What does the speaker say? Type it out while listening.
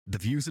The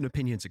views and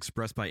opinions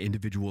expressed by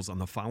individuals on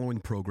the following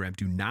program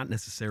do not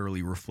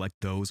necessarily reflect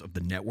those of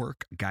the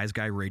network, Guys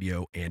Guy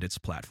Radio, and its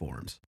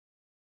platforms.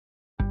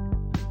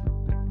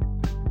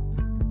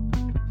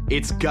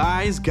 It's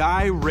Guys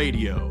Guy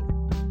Radio.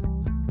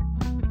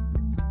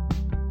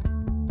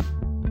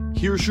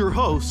 Here's your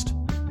host,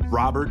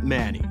 Robert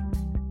Manny.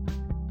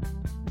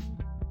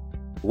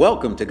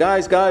 Welcome to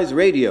Guys Guys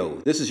Radio.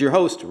 This is your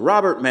host,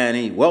 Robert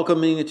Manny,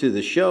 welcoming you to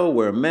the show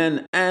where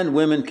men and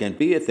women can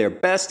be at their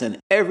best and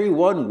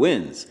everyone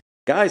wins.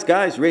 Guys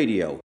Guys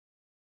Radio.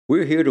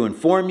 We're here to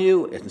inform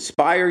you,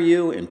 inspire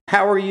you,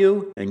 empower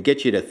you, and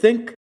get you to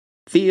think,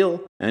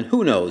 feel, and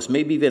who knows,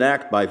 maybe even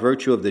act by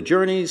virtue of the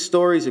journeys,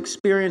 stories,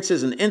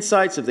 experiences, and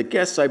insights of the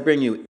guests I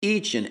bring you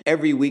each and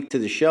every week to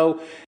the show.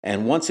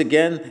 And once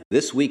again,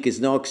 this week is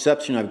no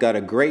exception. I've got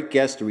a great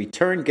guest, a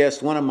return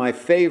guest, one of my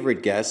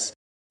favorite guests.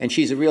 And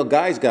she's a real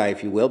guy's guy,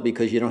 if you will,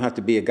 because you don't have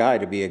to be a guy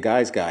to be a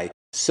guy's guy.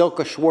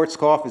 Silke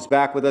Schwarzkopf is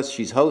back with us.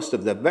 She's host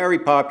of the very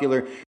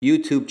popular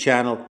YouTube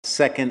channel,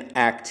 Second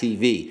Act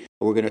TV.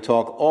 We're going to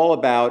talk all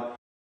about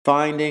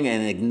finding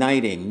and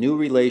igniting new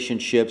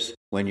relationships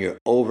when you're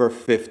over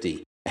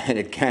 50. And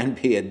it can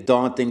be a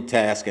daunting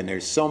task. And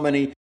there's so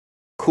many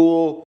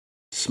cool,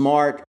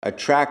 smart,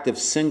 attractive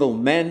single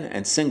men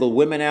and single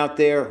women out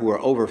there who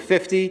are over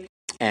 50.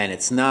 And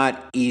it's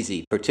not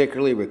easy.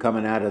 Particularly, we're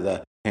coming out of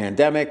the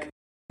pandemic.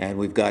 And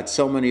we've got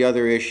so many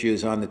other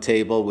issues on the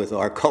table with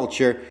our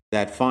culture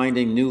that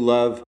finding new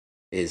love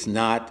is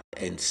not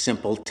a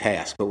simple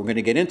task. But we're going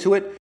to get into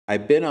it.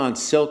 I've been on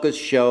Silke's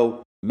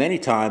show many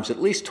times,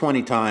 at least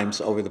 20 times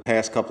over the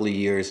past couple of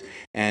years.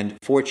 And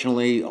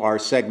fortunately, our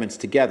segments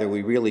together,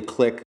 we really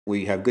click.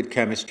 We have good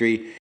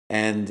chemistry.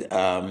 And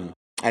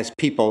as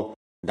people,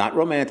 not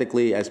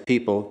romantically, as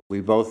people,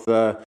 we both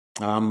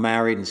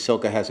married, and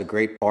Silke has a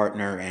great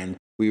partner. And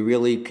we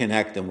really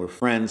connect, and we're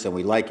friends, and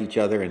we like each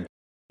other. And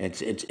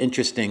it's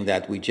interesting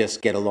that we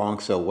just get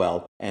along so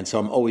well. And so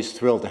I'm always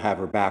thrilled to have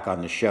her back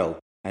on the show.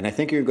 And I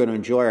think you're going to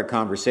enjoy our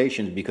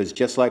conversations because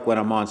just like when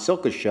I'm on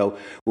Silke's show,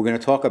 we're going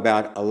to talk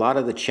about a lot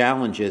of the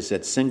challenges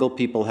that single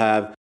people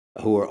have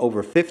who are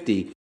over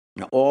 50,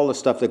 all the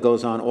stuff that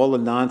goes on, all the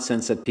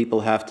nonsense that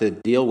people have to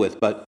deal with.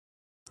 But,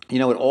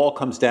 it all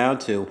comes down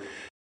to,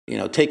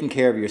 taking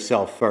care of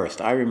yourself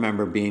first. I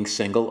remember being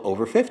single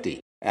over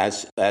 50,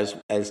 as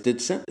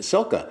did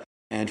Silke.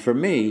 And for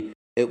me,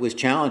 it was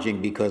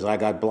challenging because I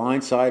got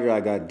blindsided. I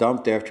got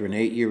dumped after an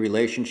 8-year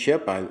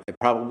relationship. I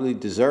probably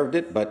deserved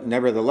it, but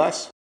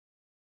nevertheless,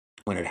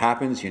 when it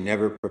happens, you're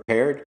never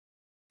prepared,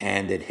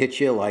 and it hits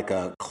you like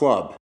a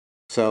club.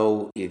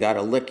 So you got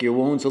to lick your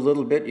wounds a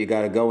little bit. You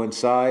got to go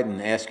inside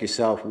and ask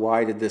yourself,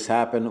 why did this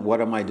happen?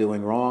 What am I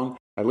doing wrong?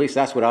 At least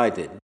that's what I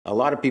did. A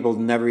lot of people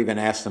never even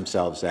ask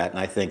themselves that, and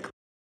I think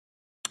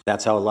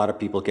that's how a lot of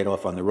people get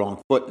off on the wrong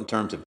foot in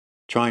terms of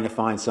trying to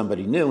find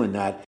somebody new, in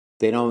that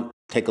they don't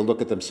take a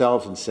look at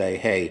themselves and say,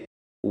 hey,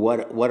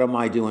 what am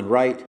I doing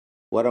right?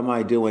 What am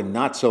I doing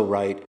not so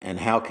right? And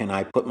how can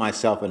I put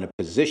myself in a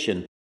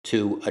position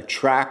to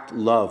attract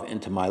love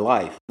into my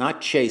life? Not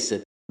chase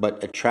it,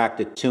 but attract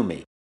it to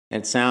me.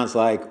 And it sounds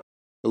like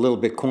a little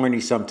bit corny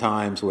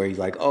sometimes where you're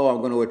like, oh, I'm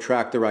going to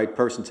attract the right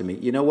person to me.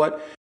 You know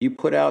what? You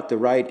put out the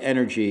right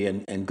energy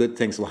and good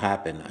things will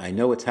happen. I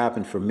know it's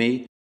happened for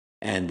me.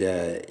 And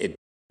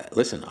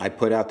listen, I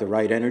put out the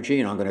right energy,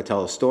 and I'm going to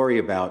tell a story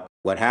about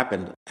what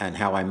happened and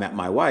how I met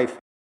my wife.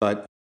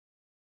 But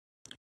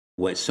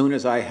as soon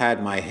as I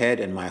had my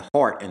head and my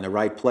heart in the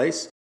right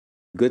place,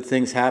 good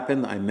things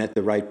happened. I met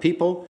the right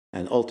people,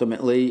 and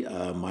ultimately,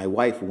 my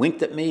wife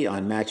winked at me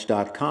on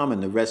Match.com,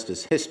 and the rest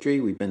is history.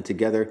 We've been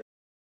together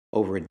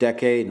over a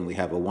decade, and we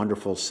have a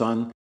wonderful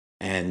son,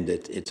 and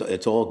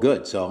it's all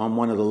good. So I'm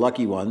one of the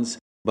lucky ones.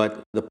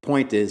 But the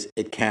point is,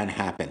 it can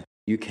happen.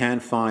 You can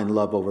find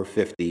love over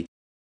 50.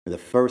 The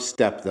first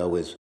step, though,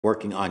 is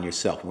working on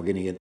yourself. We're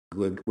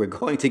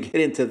going to get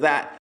into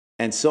that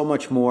and so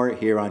much more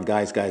here on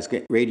Guys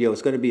Radio.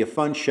 It's going to be a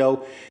fun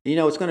show.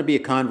 It's going to be a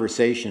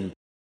conversation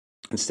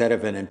instead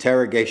of an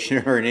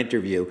interrogation or an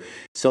interview.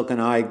 Silke and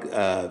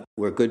I,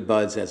 we're good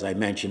buds, as I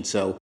mentioned,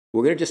 so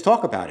we're going to just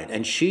talk about it.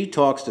 And she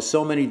talks to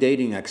so many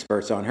dating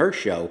experts on her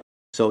show,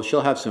 so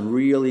she'll have some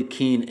really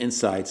keen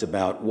insights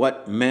about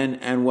what men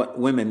and what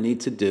women need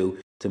to do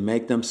to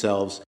make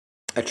themselves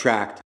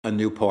attract a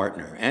new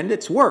partner. And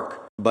it's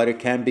work, but it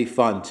can be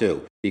fun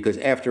too, because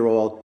after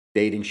all,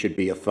 dating should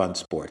be a fun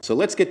sport. So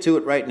let's get to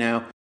it right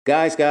now.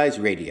 Guys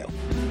Radio.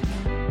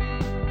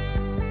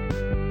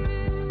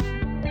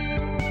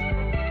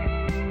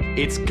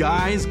 It's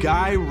Guys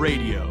Guy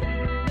Radio.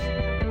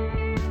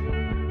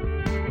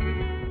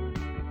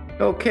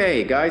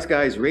 Okay,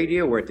 Guys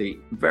Radio. We're at the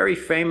very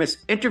famous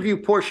interview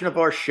portion of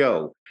our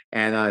show.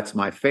 And it's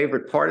my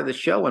favorite part of the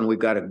show. And we've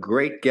got a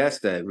great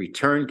guest, a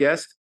return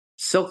guest,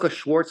 Silke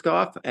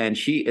Schwarzkopf, and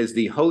she is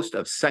the host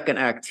of Second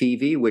Act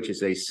TV, which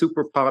is a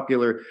super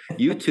popular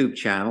YouTube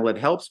channel that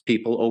helps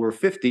people over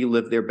 50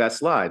 live their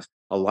best lives.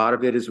 A lot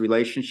of it is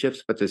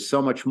relationships, but there's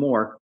so much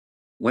more.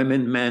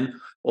 Women, men,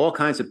 all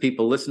kinds of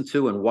people listen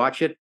to and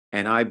watch it.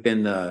 and I've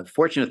been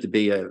fortunate to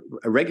be a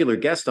regular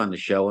guest on the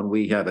show, and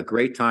we have a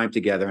great time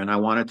together. And I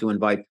wanted to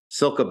invite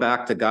Silke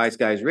back to Guys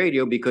Guys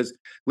Radio because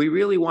we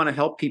really want to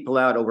help people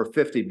out over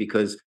 50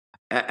 because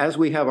as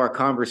we have our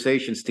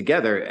conversations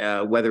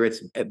together, whether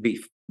it's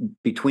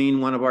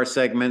between one of our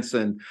segments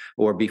and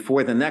or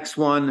before the next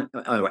one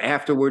or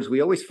afterwards,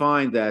 we always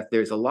find that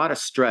there's a lot of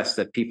stress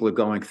that people are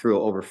going through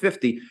over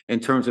 50 in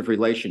terms of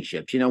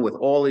relationships. With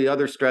all the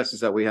other stresses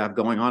that we have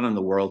going on in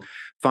the world,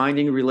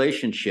 finding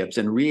relationships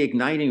and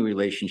reigniting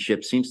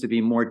relationships seems to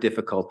be more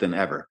difficult than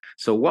ever.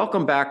 So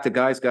welcome back to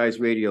Guys Guys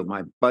Radio,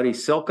 my buddy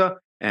Silke,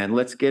 and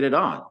let's get it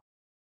on.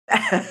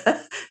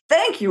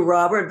 Thank you,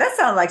 Robert. That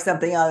sounds like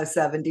something out of the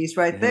 70s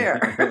right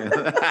there.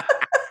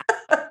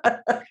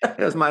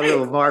 That's my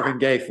little Marvin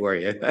Gaye for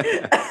you.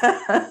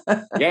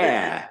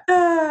 Yeah.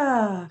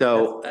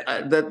 So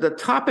the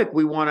topic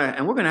we want to,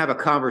 and we're going to have a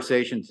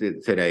conversation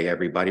today,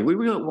 everybody. We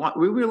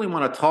really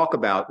want to talk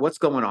about what's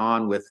going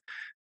on with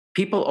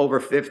people over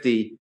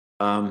 50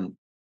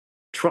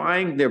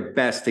 trying their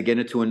best to get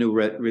into a new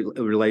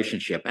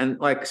relationship. And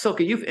like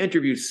Silke, you've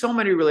interviewed so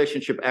many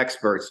relationship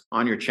experts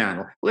on your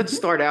channel. Let's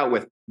start out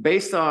with,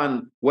 based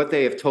on what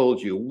they have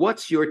told you,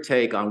 what's your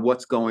take on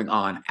what's going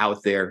on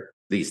out there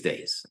these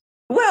days?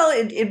 Well,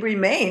 it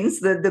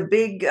remains the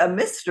big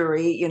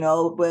mystery,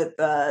 with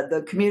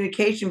the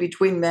communication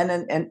between men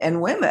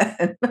and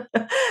women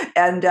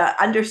and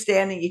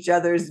understanding each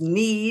other's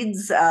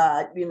needs,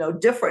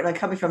 different, and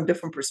coming from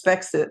different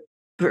perspectives.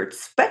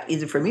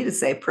 Easy for me to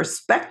say,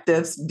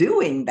 perspectives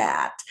doing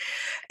that.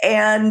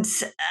 And,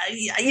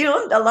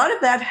 a lot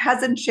of that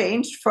hasn't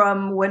changed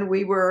from when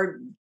we were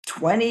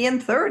 20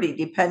 and 30,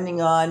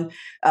 depending on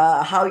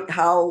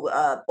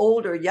how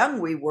old or young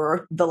we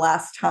were the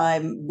last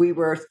time we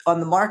were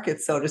on the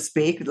market, so to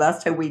speak, the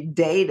last time we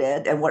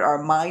dated, and what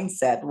our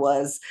mindset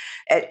was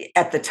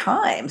at the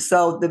time.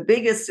 So the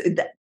biggest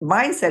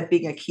mindset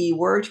being a key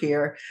word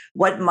here,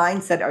 what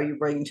mindset are you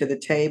bringing to the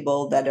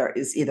table that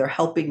is either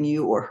helping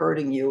you or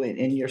hurting you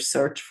in your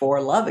search for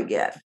love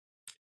again?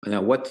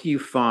 Now, what do you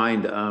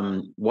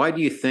find? Why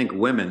do you think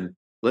women?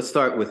 Let's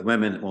start with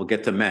women. We'll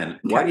get to men. Okay.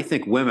 Why do you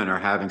think women are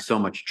having so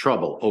much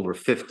trouble over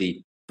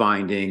 50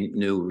 finding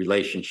new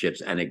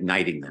relationships and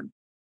igniting them?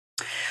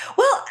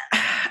 Well,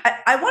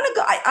 I want to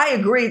go. I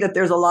agree that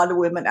there's a lot of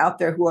women out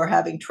there who are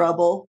having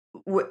trouble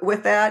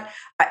with that.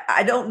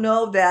 I don't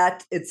know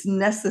that it's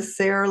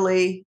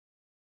necessarily.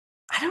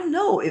 I don't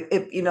know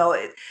if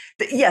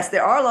yes,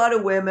 there are a lot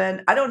of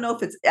women. I don't know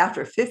if it's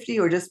after 50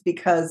 or just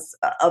because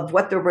of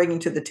what they're bringing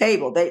to the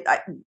table.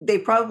 They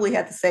probably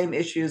had the same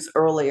issues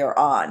earlier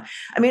on.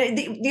 I mean,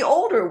 the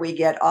older we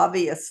get,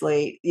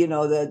 obviously,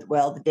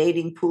 the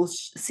dating pool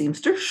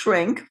seems to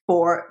shrink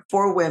for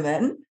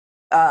women.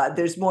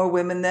 There's more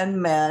women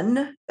than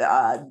men,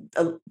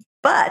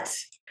 but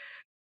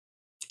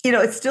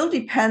it still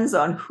depends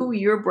on who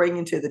you're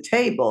bringing to the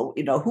table,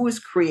 who is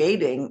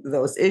creating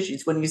those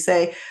issues. When you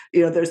say,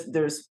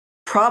 there's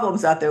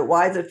problems out there,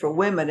 why is it for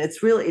women?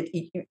 It's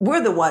really,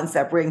 we're the ones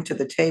that bring to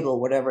the table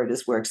whatever it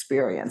is we're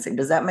experiencing.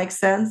 Does that make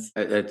sense?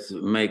 It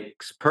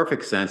makes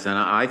perfect sense. And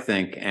I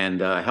think,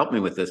 and help me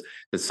with this,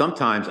 that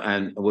sometimes,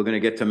 and we're going to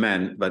get to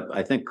men, but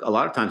I think a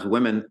lot of times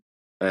women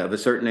of a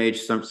certain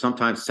age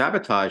sometimes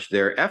sabotage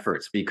their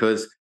efforts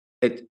because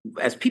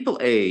as people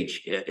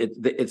age,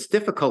 it's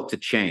difficult to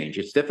change.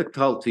 It's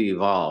difficult to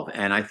evolve.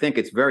 And I think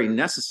it's very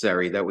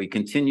necessary that we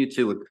continue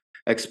to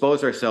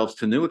expose ourselves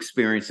to new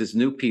experiences,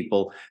 new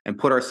people, and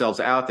put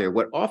ourselves out there.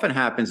 What often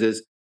happens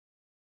is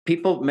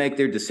people make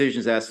their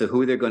decisions as to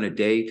who they're going to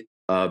date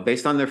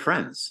based on their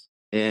friends.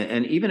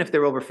 And even if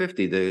they're over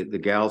 50, the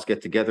gals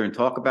get together and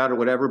talk about it or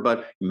whatever,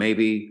 but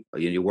maybe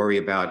you worry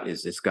about,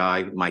 is this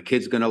guy, my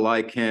kid's going to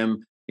like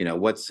him?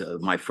 What's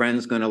my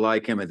friend's going to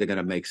like him? Are they going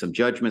to make some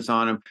judgments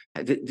on him?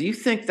 Do you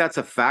think that's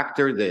a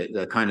factor,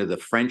 the kind of the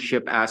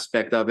friendship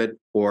aspect of it?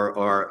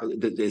 Or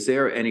is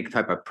there any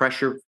type of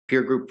pressure,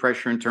 peer group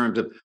pressure in terms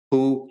of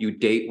who you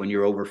date when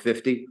you're over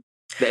 50?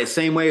 The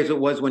same way as it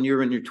was when you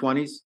were in your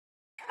 20s?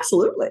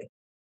 Absolutely.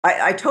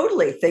 I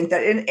totally think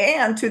that,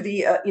 and to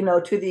the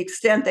to the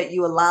extent that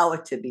you allow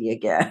it to be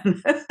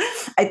again,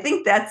 I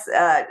think that's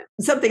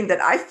something that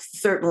I've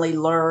certainly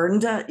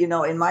learned.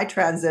 In my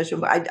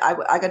transition, I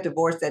got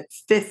divorced at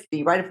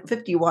 50. Right at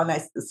 51,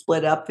 I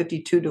split up.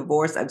 52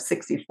 divorced. I'm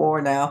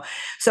 64 now,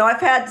 so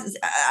I've had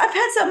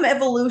some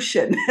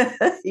evolution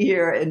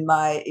here in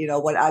my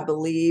what I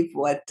believe,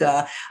 what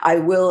I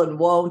will and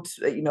won't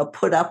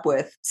put up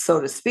with, so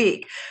to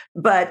speak.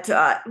 But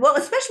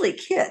especially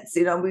kids.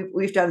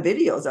 We've done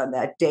videos on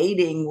that,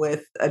 dating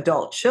with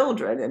adult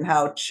children and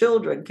how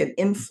children can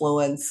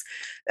influence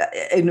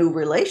a new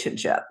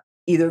relationship,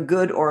 either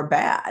good or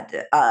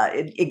bad.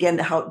 Again,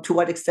 to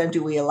what extent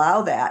do we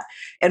allow that?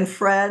 And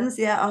friends,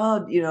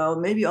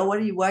 maybe,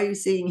 why are you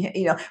seeing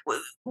him?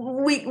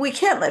 We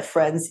can't let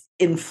friends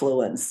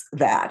influence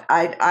that.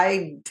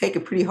 I take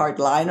a pretty hard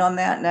line on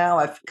that now.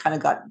 I've kind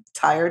of got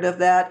tired of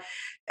that.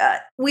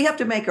 We have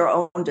to make our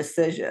own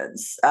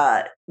decisions.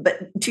 But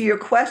to your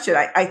question,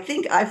 I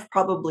think I've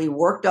probably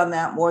worked on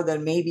that more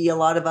than maybe a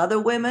lot of other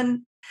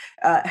women.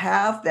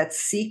 have that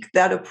seek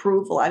that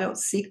approval. I don't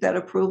seek that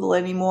approval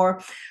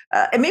anymore.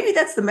 And maybe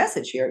that's the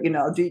message here.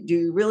 Do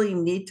you really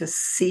need to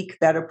seek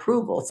that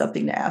approval? It's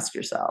something to ask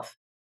yourself.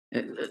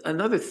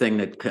 Another thing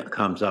that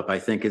comes up, I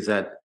think, is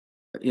that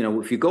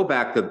if you go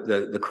back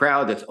the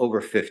crowd that's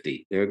over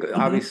 50,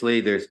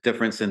 obviously there's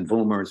difference in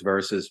boomers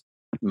versus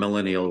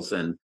millennials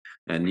and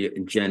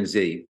Gen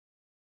Z.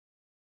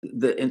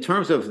 In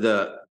terms of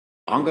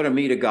I'm going to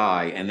meet a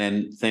guy and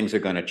then things are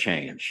going to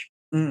change.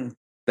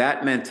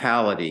 That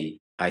mentality,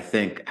 I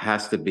think,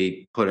 has to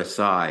be put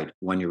aside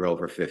when you're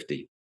over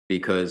 50,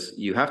 because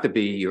you have to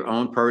be your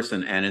own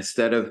person. And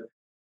instead of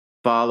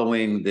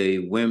following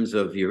the whims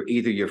of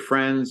either your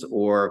friends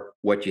or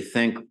what you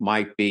think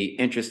might be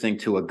interesting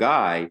to a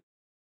guy,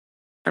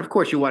 and of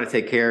course you want to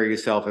take care of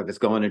yourself if it's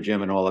going to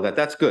gym and all of that.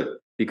 That's good,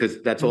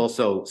 because that's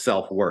also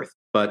self-worth.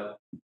 But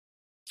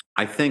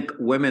I think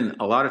women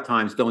a lot of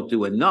times don't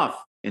do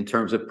enough in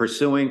terms of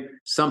pursuing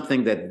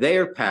something that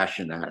they're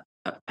passionate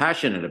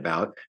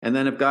about. And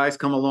then if guys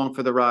come along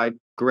for the ride,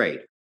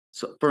 great.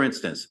 So for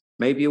instance,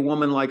 maybe a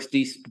woman likes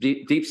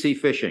deep sea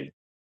fishing.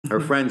 Her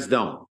friends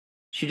don't.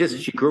 She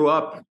grew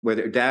up with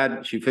her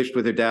dad. She fished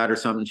with her dad or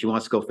something. She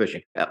wants to go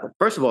fishing.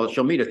 First of all,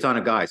 she'll meet a ton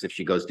of guys if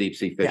she goes deep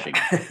sea fishing,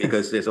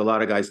 because there's a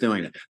lot of guys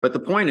doing it. But the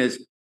point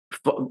is,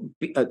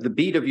 the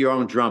beat of your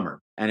own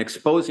drummer and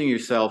exposing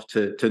yourself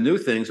to new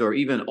things, or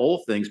even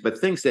old things, but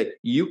things that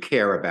you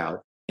care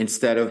about,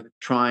 instead of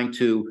trying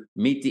to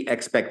meet the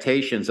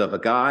expectations of a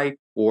guy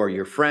or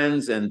your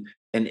friends, and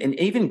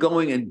even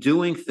going and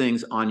doing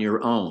things on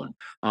your own.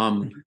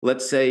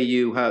 Let's say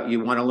you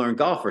want to learn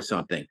golf or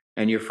something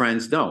and your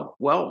friends don't.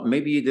 Well,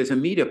 maybe there's a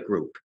meetup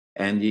group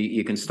and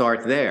you can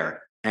start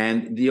there,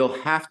 and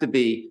you'll have to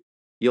be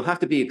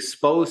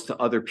exposed to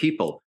other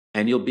people.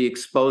 And you'll be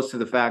exposed to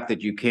the fact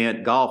that you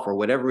can't golf or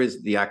whatever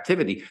is the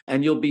activity.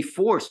 And you'll be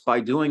forced,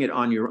 by doing it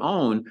on your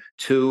own,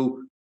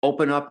 to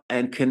open up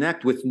and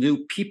connect with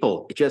new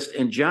people, just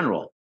in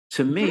general.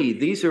 To me,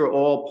 these are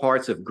all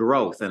parts of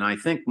growth. And I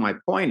think my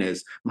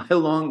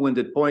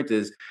long-winded point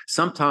is,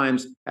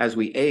 sometimes as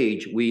we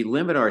age, we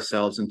limit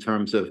ourselves in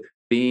terms of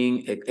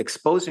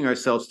exposing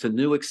ourselves to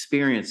new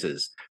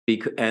experiences.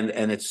 And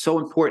it's so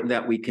important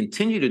that we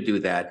continue to do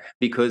that,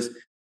 because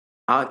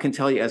I can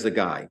tell you, as a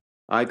guy,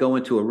 I go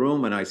into a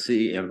room and I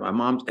see,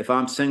 if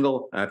I'm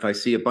single, if I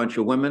see a bunch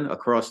of women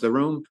across the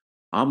room,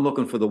 I'm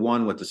looking for the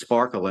one with the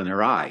sparkle in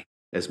her eye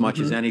as much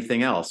as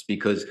anything else,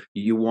 because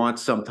you want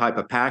some type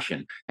of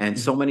passion. And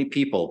so many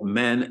people,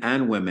 men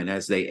and women,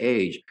 as they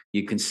age,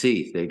 you can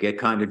see they get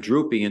kind of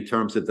droopy in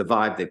terms of the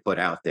vibe they put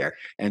out there.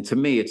 And to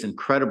me, it's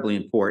incredibly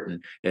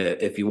important,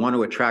 if you want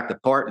to attract a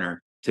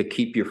partner, to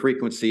keep your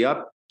frequency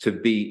up, to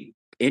be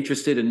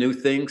interested in new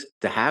things,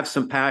 to have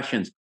some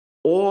passions,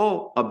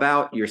 all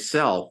about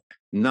yourself,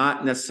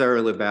 not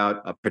necessarily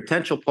about a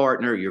potential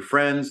partner, your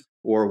friends,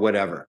 or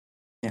whatever.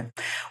 Yeah.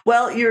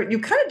 Well, you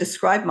kind of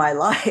described my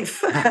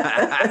life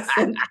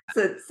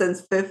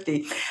since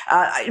 50.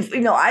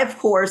 I, of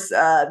course,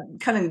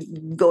 kind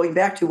of going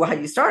back to how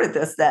you started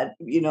this, that,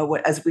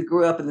 as we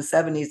grew up in the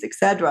 70s, et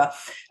cetera,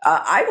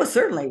 I was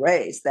certainly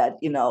raised that,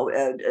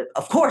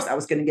 of course I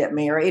was going to get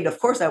married. Of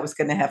course I was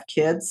going to have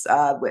kids.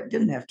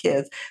 Didn't have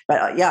kids,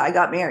 but I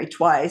got married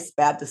twice,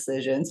 bad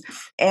decisions.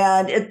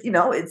 And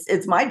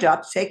it's my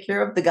job to take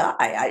care of the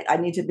guy. I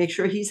need to make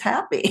sure he's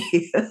happy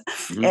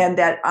and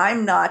that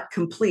I'm not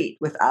complete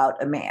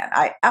without a man.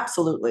 I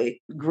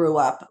absolutely grew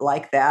up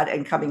like that.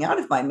 And coming out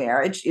of my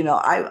marriage,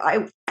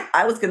 I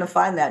was going to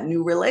find that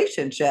new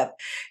relationship.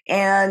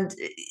 And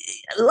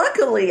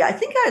luckily, I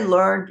think I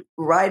learned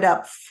right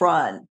up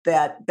front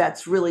that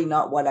that's really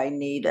not what I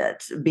needed,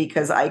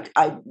 because I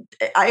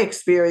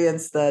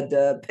experienced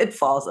the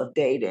pitfalls of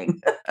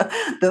dating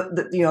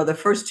the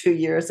first 2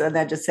 years. And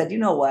I just said, you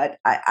know what,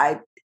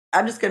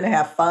 I'm just going to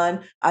have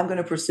fun. I'm going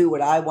to pursue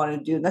what I want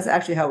to do. And that's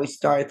actually how we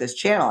started this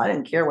channel. I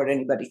didn't care what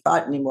anybody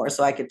thought anymore.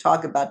 So I could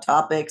talk about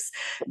topics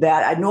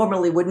that I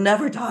normally would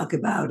never talk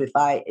about if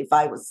I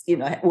was,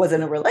 was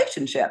in a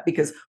relationship,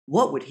 because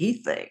what would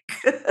he think?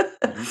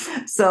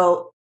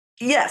 So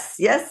yes,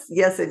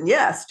 and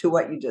yes to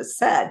what you just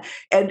said.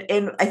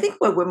 And I think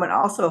what women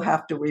also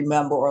have to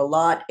remember, or a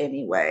lot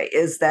anyway,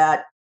 is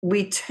that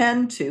we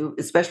tend to,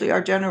 especially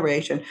our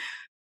generation,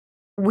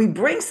 we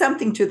bring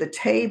something to the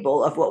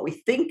table of what we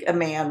think a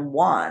man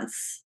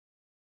wants.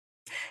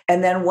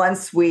 And then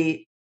once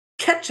we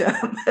catch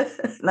him,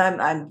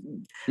 and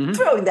I'm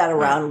throwing that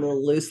around a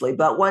little loosely,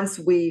 but once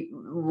we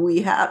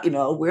have,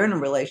 we're in a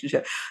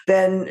relationship,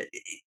 then,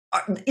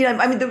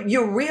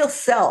 your real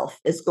self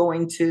is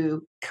going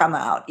to come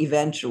out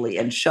eventually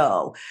and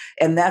show.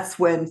 And that's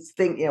when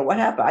what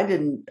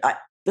happened?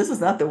 This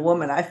is not the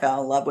woman I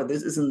fell in love with.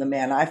 This isn't the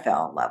man I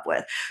fell in love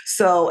with.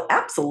 So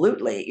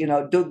absolutely,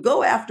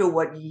 go after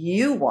what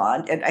you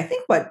want. And I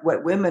think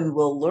what women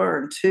will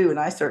learn too, and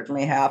I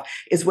certainly have,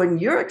 is when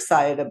you're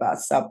excited about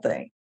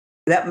something,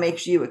 that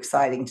makes you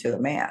exciting to a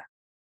man.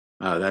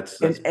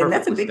 That's and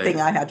that's a big thing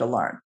I had to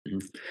learn.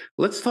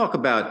 Let's talk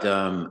about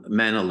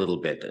men a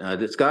little bit.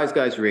 This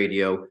Guys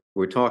Radio,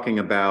 we're talking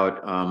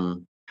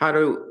about how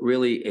to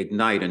really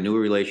ignite a new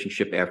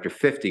relationship after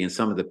 50 and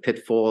some of the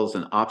pitfalls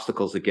and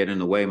obstacles that get in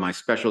the way. My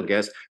special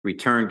guest,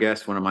 return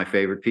guest, one of my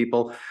favorite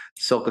people,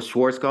 Silke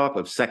Schwarzkopf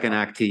of Second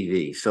Act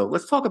TV. So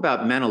let's talk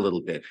about men a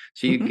little bit.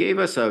 So you gave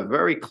us a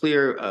very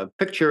clear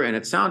picture, and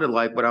it sounded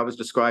like what I was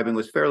describing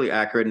was fairly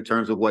accurate in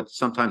terms of what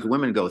sometimes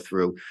women go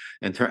through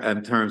in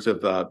terms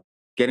of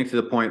getting to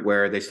the point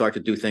where they start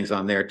to do things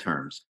on their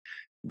terms.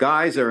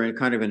 Guys are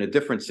in a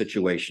different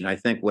situation. I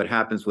think what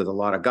happens with a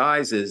lot of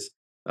guys is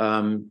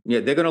they're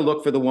going to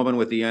look for the woman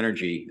with the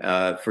energy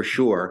for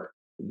sure,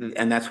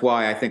 and that's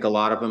why I think a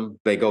lot of them,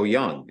 they go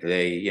young.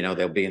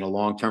 They'll be in a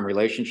long-term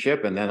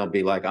relationship, and then they'll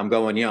be like, I'm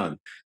going young.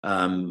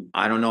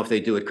 I don't know if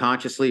they do it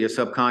consciously or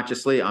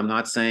subconsciously. I'm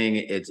not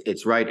saying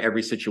it's right.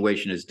 Every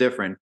situation is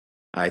different.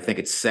 I think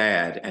it's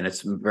sad, and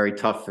it's very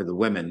tough for the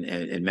women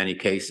in many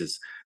cases.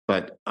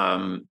 But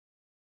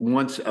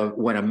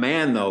when a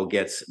man though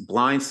gets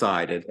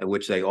blindsided,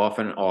 which they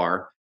often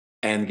are,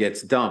 and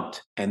gets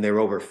dumped, and they're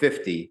over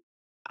 50.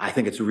 I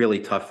think it's really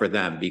tough for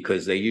them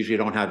because they usually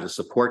don't have the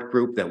support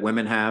group that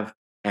women have,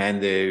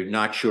 and they're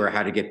not sure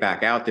how to get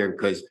back out there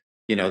because,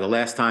 the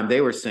last time they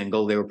were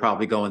single, they were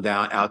probably going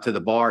out to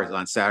the bars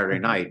on Saturday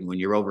night. And when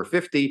you're over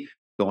 50,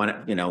 going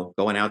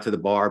out to the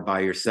bar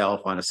by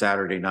yourself on a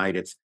Saturday night,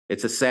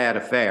 it's a sad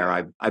affair.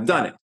 I've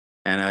done it.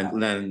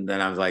 And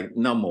then I was like,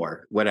 no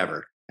more,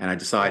 whatever. And I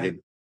decided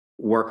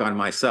work on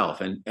myself.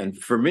 And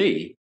for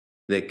me,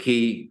 the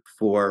key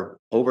for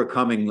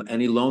overcoming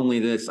any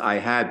loneliness I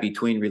had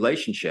between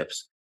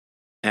relationships,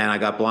 and I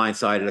got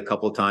blindsided a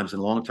couple of times in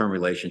long-term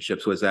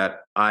relationships, was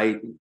that I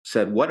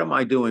said, what am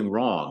I doing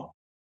wrong?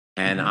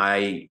 And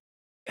I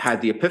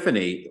had the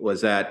epiphany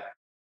was that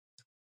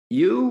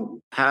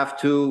you have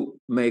to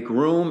make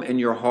room in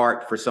your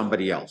heart for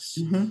somebody else.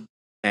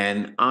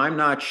 And I'm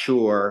not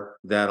sure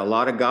that a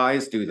lot of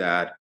guys do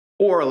that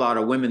or a lot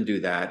of women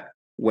do that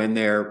when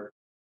they're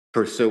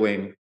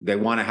they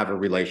want to have a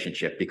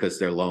relationship because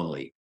they're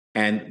lonely.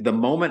 And the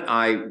moment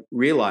I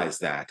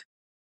realized that,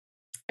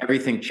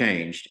 everything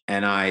changed.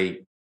 And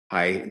I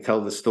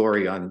tell the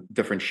story on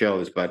different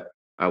shows, but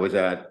I was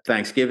at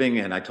Thanksgiving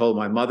and I told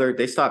my mother,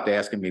 they stopped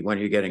asking me, when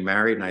are you getting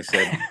married? And I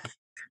said,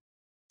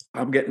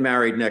 I'm getting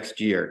married next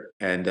year.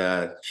 And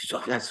she said,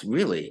 oh, that's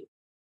really,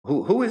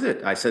 who is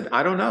it? I said,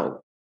 I don't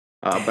know.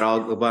 But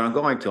I'm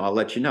going to, I'll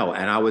let you know.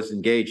 And I was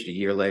engaged a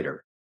year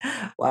later.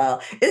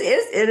 Wow,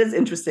 it is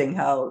interesting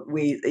how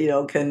we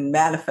can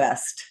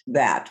manifest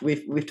that.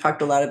 We've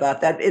talked a lot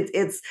about that.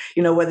 It's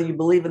whether you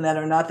believe in that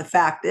or not. The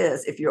fact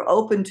is, if you're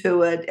open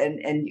to it,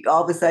 and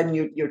all of a sudden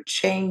you're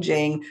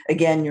changing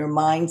again your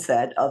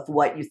mindset of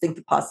what you think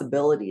the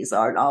possibilities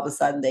are, and all of a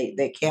sudden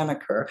they can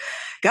occur.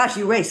 Gosh,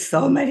 you raised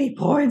so many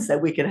points that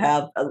we could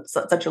have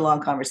such a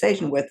long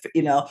conversation with.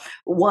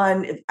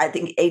 One, I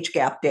think age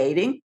gap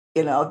dating.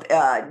 We've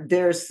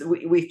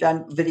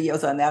done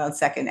videos on that on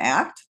Second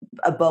Act,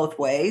 both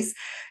ways.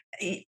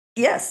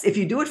 Yes, if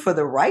you do it for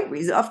the right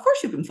reason, of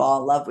course you can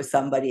fall in love with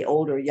somebody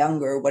older,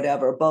 younger,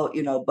 whatever,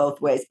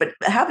 both ways. But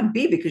have it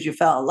be because you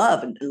fell in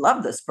love and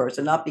love this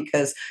person, not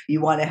because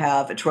you want to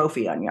have a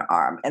trophy on your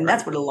arm. And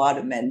that's what a lot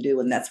of men do,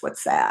 and that's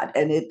what's sad.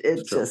 And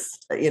it's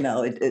just,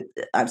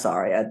 I'm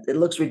sorry, it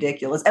looks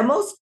ridiculous. And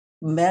most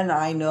men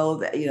I know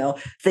that,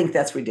 think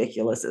that's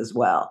ridiculous as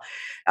well.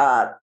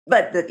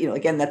 But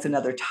again, that's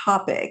another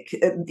topic.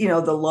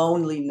 The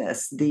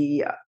loneliness,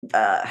 the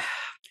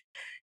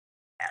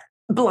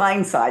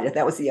blindsided.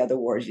 That was the other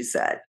word you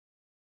said.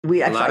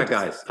 A lot of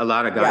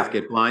guys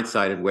get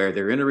blindsided where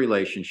they're in a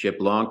relationship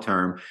long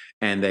term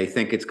and they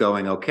think it's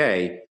going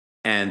okay,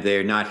 and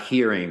they're not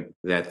hearing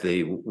that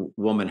the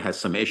woman has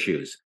some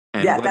issues.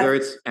 And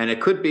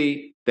it could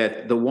be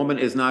that the woman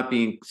is not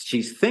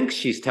she thinks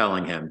she's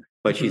telling him,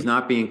 but she's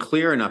not being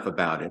clear enough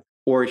about it.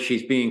 Or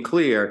she's being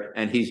clear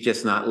and he's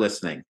just not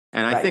listening.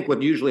 And I think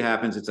what usually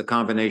happens, it's a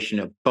combination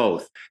of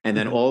both. And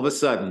then all of a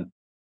sudden,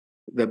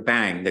 the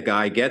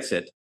guy gets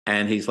it.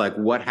 And he's like,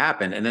 what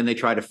happened? And then they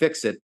try to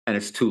fix it and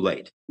it's too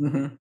late.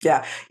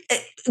 Yeah.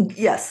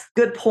 Yes.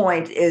 Good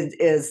point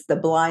is the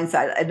blind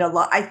side. And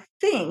I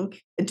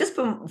think just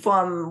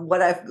from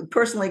what I've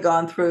personally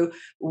gone through,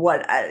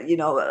 what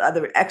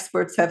other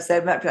experts have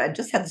said. I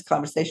just had this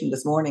conversation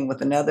this morning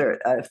with another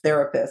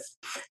therapist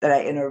that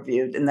I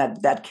interviewed, and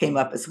that came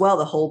up as well.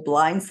 The whole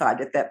blind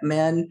side that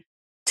men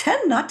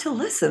tend not to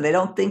listen. They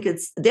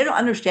don't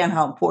understand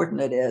how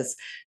important it is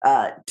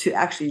to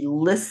actually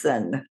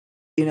listen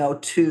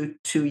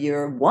to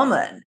your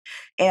woman.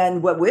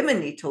 And what women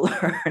need to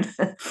learn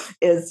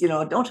is,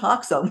 don't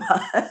talk so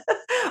much.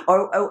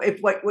 or if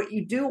what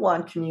you do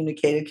want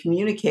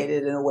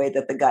communicated in a way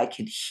that the guy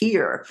can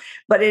hear.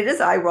 But it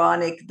is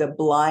ironic, the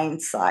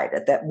blind side,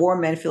 that more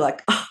men feel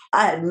like, oh,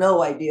 I had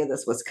no idea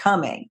this was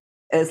coming.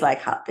 It's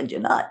like, how could you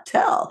not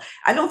tell?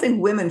 I don't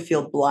think women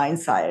feel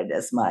blindsided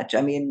as much.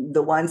 I mean,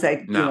 the ones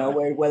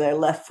where they're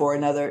left for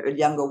another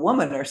younger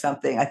woman or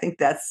something, I think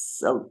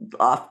that's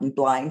often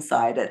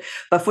blindsided.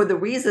 But for the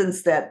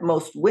reasons that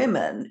most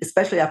women,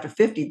 especially after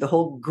 50, the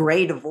whole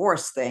gray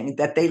divorce thing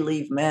that they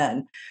leave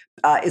men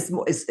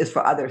is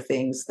for other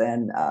things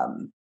than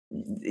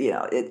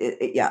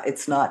yeah,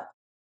 it's not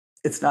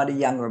a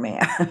younger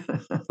man.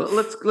 But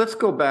let's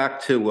go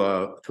back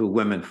to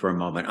women for a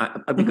moment,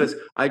 because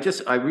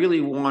I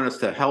really want us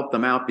to help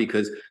them out,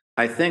 because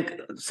I think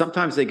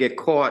sometimes they get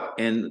caught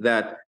in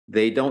that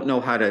they don't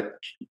know how to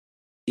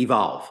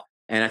evolve.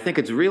 And I think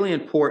it's really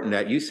important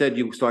that you said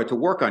you started to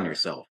work on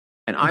yourself.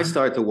 And I Mhm.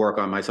 started to work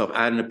on myself.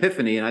 I had an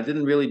epiphany, and I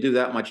didn't really do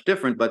that much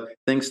different, but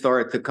things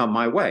started to come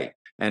my way,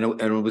 and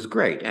it was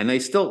great. And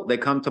they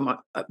come to my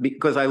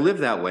because I live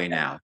that way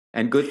now,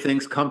 and good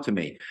things come to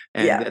me,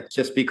 and Yeah. that's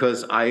just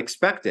because I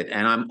expect it,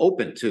 and I'm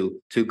open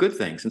to good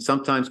things. And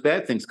sometimes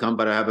bad things come,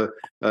 but I have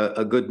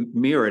a good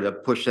mirror to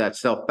push that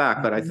self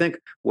back. But I Mhm. think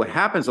what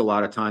happens a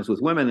lot of times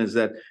with women is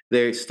that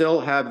they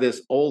still have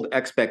this old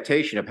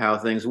expectation of how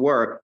things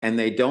work, and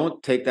they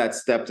don't take that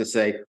step to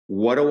say,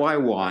 what do I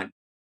want?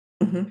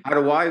 Mhm.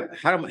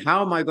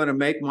 How am I going to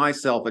make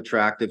myself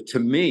attractive to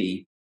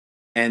me?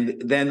 And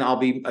then I'll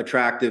be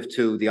attractive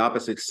to the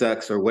opposite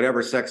sex or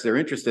whatever sex they're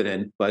interested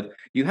in. But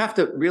you have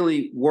to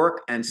really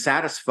work and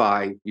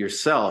satisfy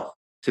yourself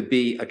to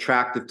be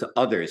attractive to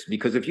others.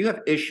 Because if you have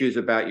issues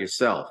about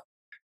yourself,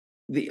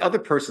 the other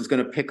person's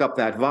going to pick up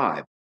that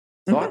vibe.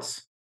 Mhm.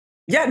 Thoughts?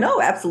 Yeah,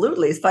 no,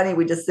 absolutely. It's funny.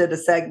 We just did a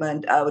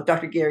segment with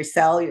Dr. Gary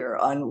Salyer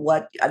on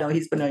what I know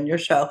he's been on your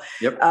show.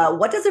 Yep.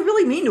 What does it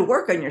really mean to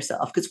work on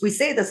yourself? Because we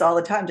say this all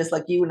the time, just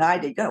like you and I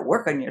did. You got to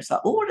work on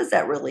yourself. Well, what does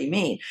that really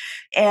mean?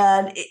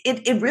 And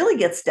it really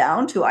gets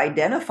down to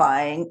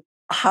identifying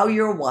how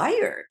you're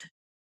wired.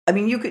 I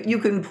mean, you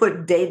can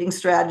put dating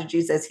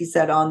strategies, as he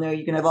said, on there.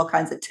 You can have all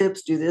kinds of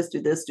tips: do this,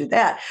 do this, do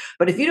that.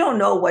 But if you don't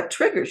know what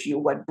triggers you,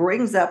 what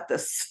brings up the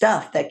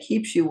stuff that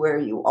keeps you where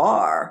you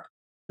are,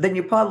 then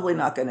you're probably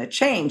not going to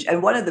change.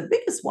 And one of the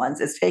biggest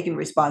ones is taking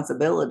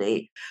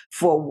responsibility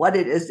for what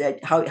it is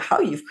that how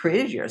you've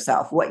created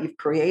yourself, what you've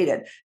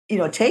created.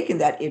 Taking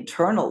that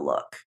internal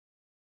look.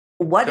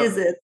 What is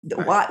So, it?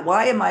 right.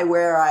 Why am I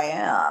where I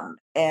am?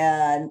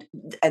 And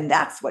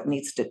that's what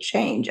needs to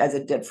change, as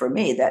it did for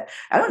me. That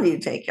I don't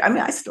need to take. I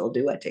mean, I still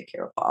do. I take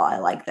care of Paul. I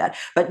like that,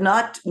 but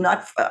not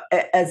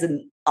as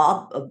an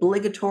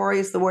obligatory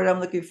is the word I'm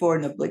looking for.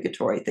 An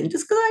obligatory thing,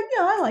 just because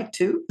I like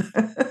to.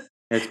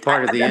 It's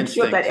part of the I'm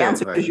sure that instinct too,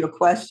 answers right? your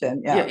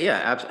question. Yeah, Yeah.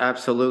 yeah,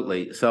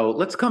 absolutely. So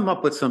let's come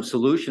up with some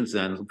solutions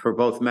then for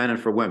both men and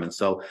for women.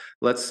 So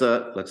let's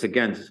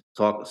again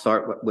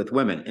start with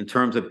women in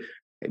terms of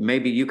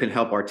maybe you can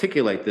help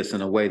articulate this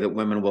in a way that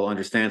women will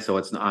understand.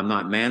 So I'm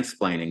not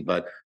mansplaining,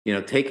 but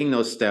taking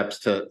those steps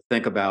to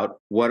think about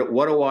what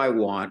do I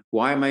want?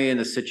 Why am I in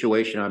the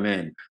situation I'm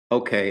in?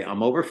 Okay,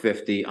 I'm over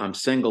 50. I'm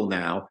single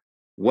now.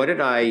 What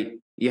did I?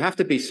 You have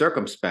to be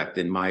circumspect,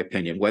 in my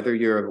opinion, whether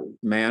you're a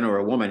man or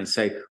a woman, and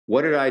say,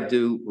 what did I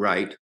do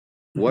right?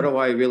 What Mhm. do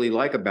I really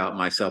like about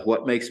myself?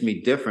 What makes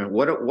me different?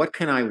 What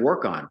can I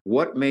work on?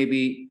 What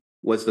maybe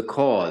was the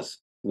cause?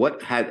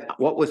 What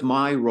was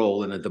my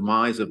role in the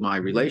demise of my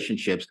Mhm.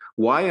 relationships?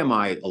 Why am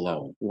I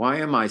alone? Why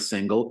am I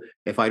single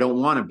if I don't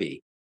want to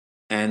be?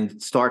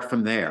 And start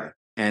from there.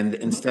 And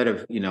Mhm. instead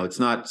of, it's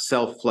not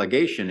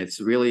self-flagellation,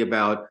 it's really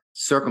about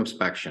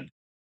circumspection.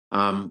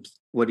 Um,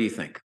 what do you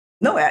think?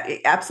 No,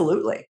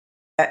 absolutely.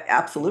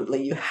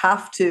 Absolutely. You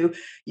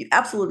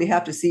absolutely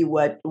have to see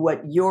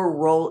what your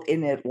role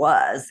in it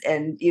was.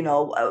 And,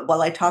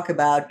 while I talk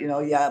about,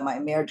 yeah, my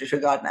marriage should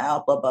have gotten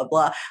out, blah, blah,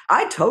 blah,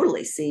 I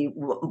totally see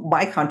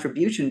my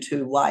contribution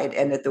to why it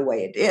ended the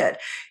way it did.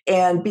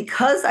 And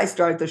because I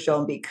started the show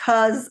and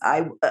because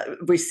I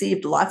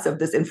received lots of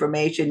this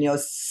information,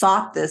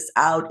 sought this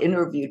out,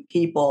 interviewed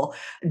people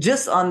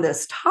just on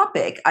this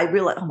topic, I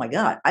realized, oh my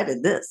God, I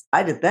did this,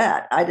 I did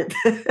that, I did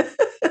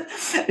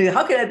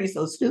how can I be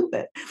so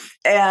stupid?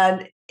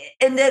 And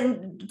and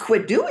then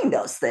quit doing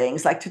those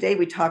things. Like today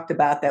we talked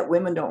about that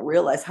women don't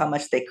realize how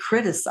much they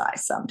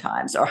criticize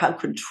sometimes or how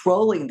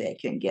controlling they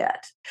can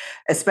get,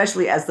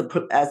 especially as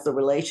the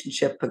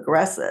relationship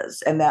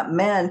progresses. And that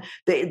men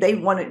they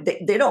want to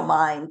they don't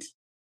mind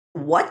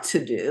what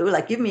to do,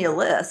 like give me a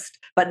list,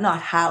 but not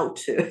how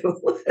to.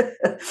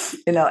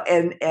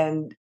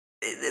 And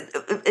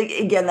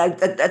again,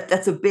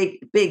 that's a big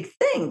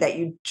thing that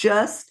you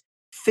just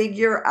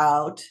figure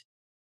out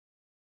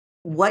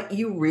what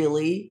you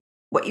really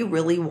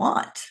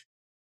want.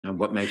 And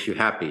what makes you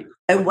happy?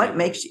 And What what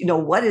makes makes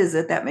what is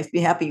it that makes me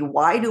happy?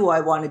 Why do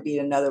I want to be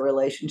in another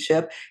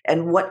relationship?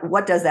 And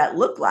what does that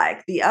look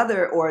like? The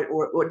other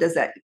or does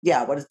that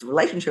what does the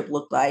relationship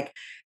look like?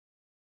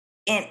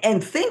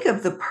 And think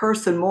of the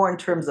person more in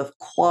terms of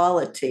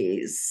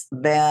qualities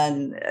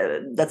than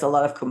that's a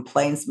lot of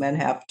complaints men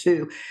have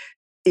too.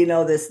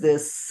 This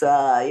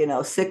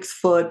 6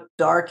 foot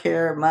dark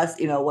hair must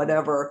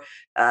whatever,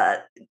 uh,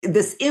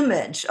 this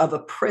image of a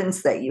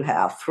prince that you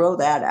have, throw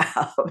that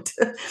out.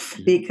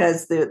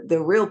 Because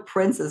the real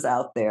princes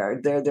out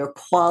there, they're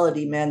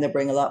quality men that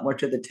bring a lot more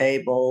to the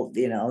table,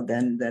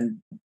 than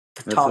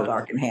that's tall, a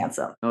dark, and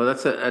handsome. No,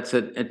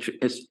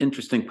 it's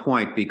interesting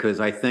point, because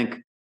I think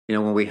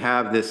when we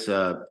have this,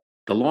 the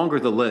longer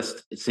the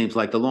list, it seems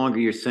like the longer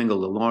you're single,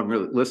 the longer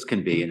the list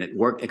can be, and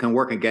it can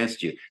work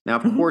against you. Now,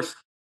 of Mhm. course,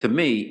 to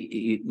me,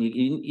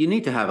 you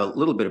need to have a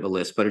little bit of a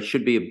list, but it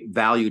should be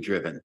value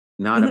driven,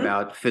 not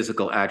about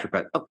physical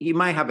attribute. Oh, you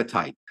might have a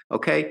type.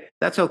 Okay.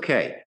 That's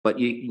okay. But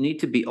you need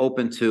to be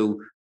open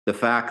to the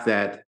fact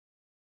that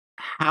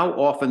how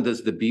often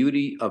does the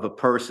beauty of a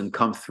person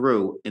come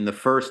through in the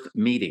first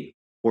meeting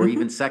or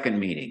even second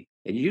meeting?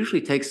 It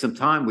usually takes some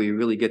time where you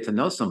really get to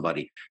know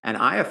somebody. And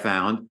I have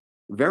found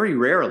very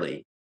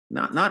rarely,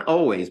 not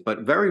always, but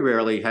very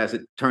rarely has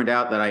it turned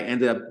out that I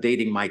ended up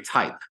dating my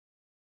type.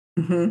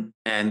 And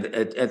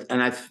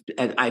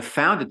I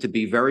found it to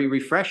be very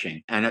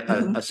refreshing and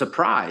a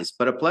surprise,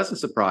 but a pleasant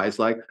surprise.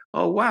 Like,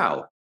 oh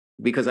wow,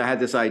 because I had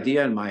this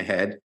idea in my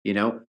head,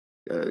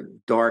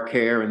 dark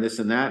hair and this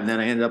and that, and then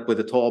I ended up with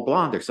a tall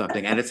blonde or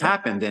something, and it's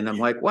happened, and I'm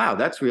like, wow,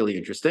 that's really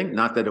interesting.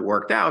 Not that it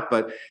worked out,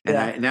 but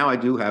now I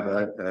do have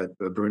a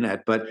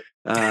brunette, but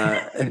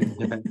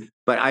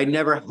but I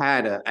never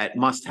had a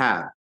must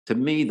have. To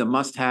me, the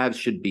must have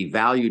should be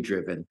value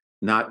driven,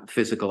 not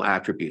physical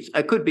attributes.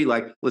 It could be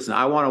like, listen,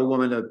 I want a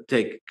woman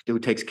who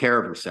takes care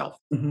of herself.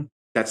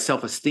 That's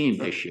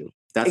self-esteem issue.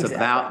 That's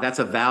that's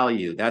a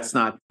value. That's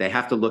not, they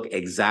have to look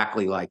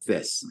exactly like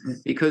this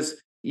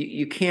because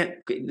you can't,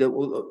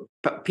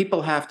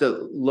 people have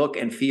to look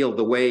and feel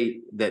the way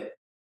that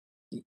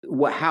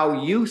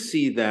how you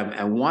see them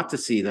and want to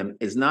see them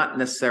is not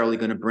necessarily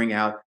going to bring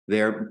out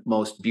their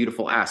most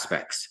beautiful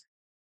aspects.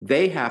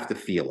 They have to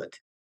feel it.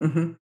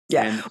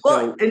 Yeah. And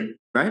well,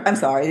 right? I'm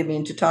sorry, I didn't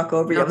mean to talk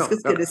over you. I was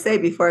just going to say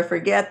before I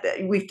forget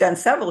that we've done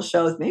several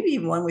shows, maybe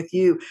even one with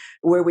you,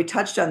 where we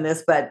touched on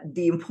this, but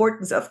the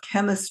importance of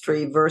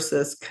chemistry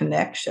versus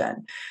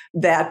connection,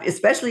 that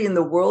especially in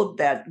the world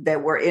that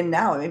we're in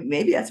now,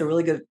 maybe that's a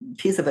really good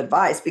piece of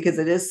advice because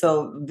it is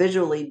so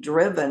visually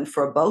driven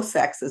for both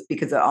sexes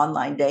because of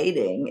online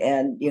dating.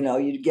 And,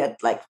 you get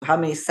like, how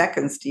many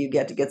seconds do you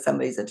get to get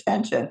somebody's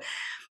attention?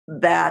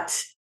 That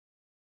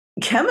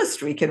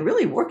chemistry can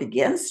really work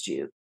against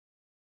you.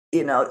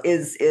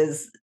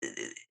 Is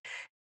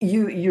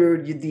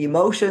your the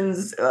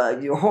emotions,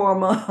 your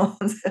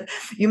hormones.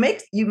 you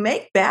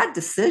make bad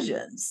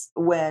decisions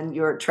when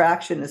your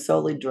attraction is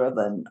solely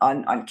driven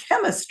on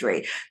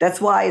chemistry. That's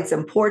why it's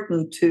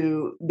important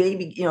to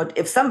maybe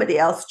if somebody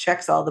else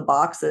checks all the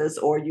boxes,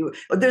 or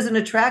there's an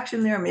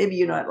attraction there, maybe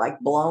you're not like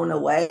blown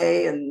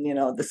away, and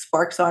the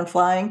sparks aren't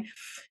flying.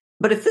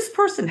 But if this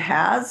person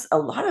has a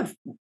lot of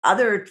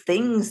other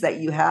things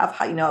that you have,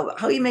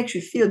 how he makes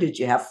you feel. Did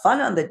you have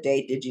fun on the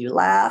date? Did you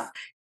laugh?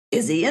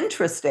 Is he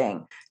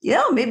interesting?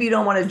 Maybe you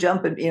don't want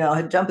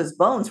to jump his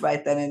bones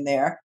right then and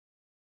there,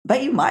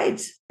 but you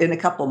might in a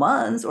couple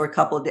months or a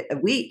couple of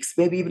weeks,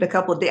 maybe even a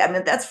couple of days. I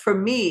mean, that's for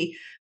me,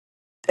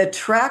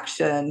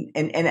 attraction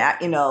and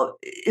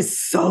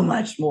is so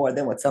much more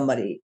than what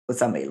somebody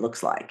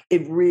looks like.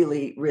 It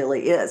really,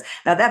 really is.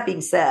 Now, that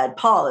being said,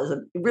 Paul is a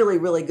really,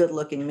 really good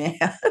looking man.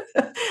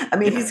 I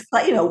mean, he's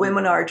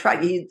women are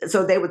attracted.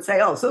 So they would say,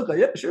 oh, Silke,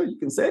 yeah, sure, you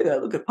can say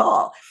that. Look at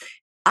Paul.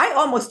 I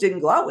almost didn't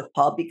go out with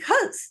Paul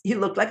because he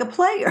looked like a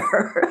player.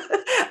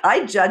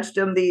 I judged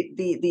him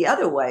the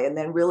other way, and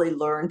then really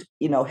learned,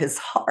 his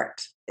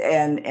heart.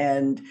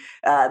 And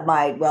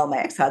my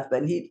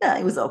ex-husband, he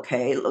was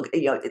okay. Look,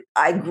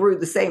 I grew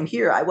the same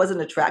here. I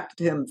wasn't attracted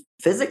to him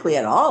physically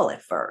at all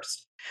at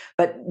first,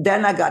 but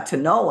then I got to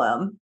know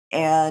him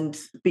and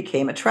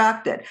became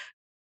attracted.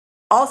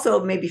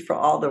 Also, maybe for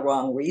all the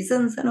wrong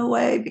reasons in a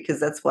way, because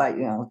that's why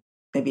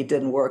maybe it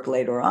didn't work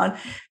later on.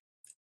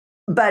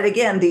 But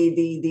again,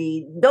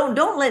 the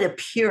don't let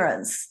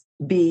appearance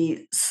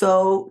be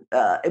so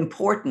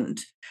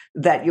important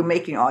that you're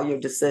making all your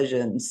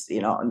decisions,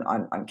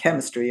 on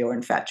chemistry or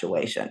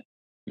infatuation.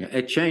 Yeah,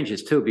 it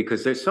changes too,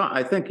 because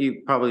I think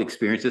you probably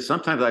experienced this.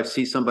 Sometimes I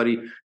see somebody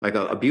like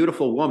a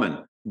beautiful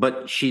woman,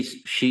 but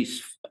she's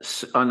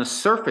on the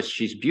surface,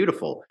 she's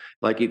beautiful.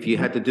 Like if you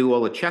had to do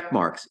all the check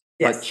marks,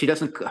 but she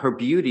doesn't, her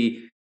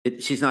beauty,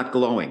 she's not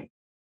glowing.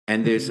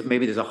 And there's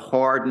a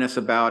hardness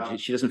about it.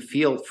 She doesn't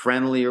feel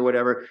friendly or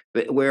whatever.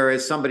 But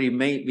whereas somebody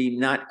may be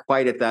not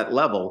quite at that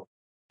level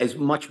is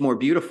much more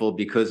beautiful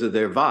because of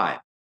their vibe.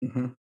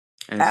 And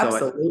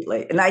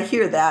absolutely. And I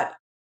hear that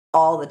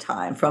all the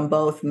time from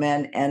both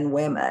men and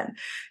women.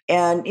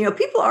 And,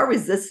 people are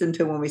resistant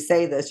to when we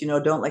say this,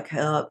 don't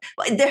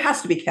there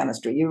has to be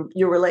chemistry.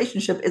 Your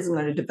relationship isn't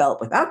going to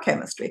develop without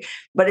chemistry,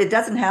 but it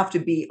doesn't have to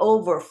be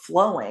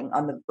overflowing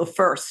on the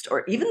first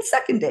or even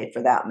second date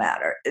for that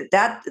matter.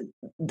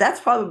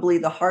 That's probably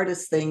the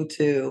hardest thing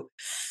to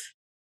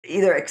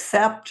either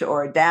accept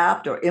or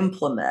adapt or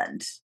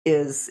implement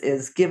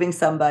is giving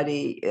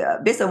somebody,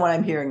 based on what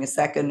I'm hearing, a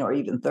second or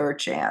even third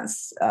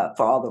chance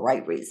for all the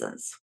right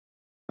reasons.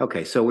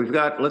 Okay, so we've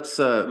got,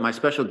 my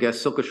special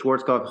guest, Silke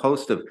Schwarzkopf,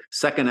 host of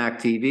Second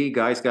Act TV,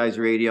 Guys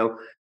Radio.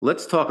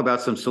 Let's talk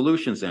about some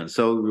solutions then.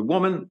 So a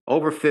woman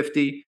over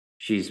 50,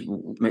 she's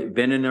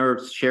been in her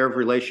share of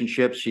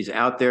relationships. She's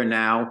out there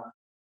now.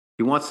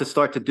 She wants to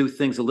start to do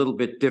things a little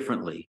bit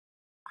differently.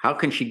 How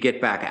can she get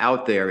back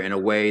out there in a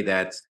way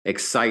that's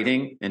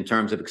exciting in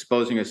terms of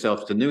exposing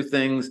herself to new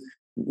things,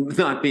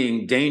 not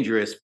being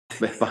dangerous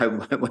by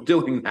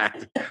doing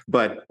that,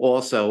 but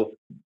also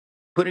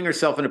putting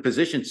herself in a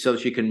position so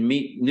she can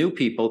meet new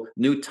people,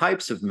 new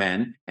types of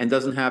men, and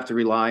doesn't have to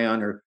rely on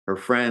her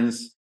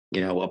friends,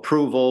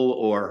 approval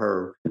or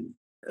her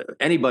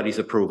anybody's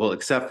approval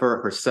except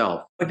for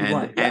herself,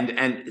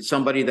 and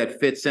somebody that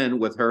fits in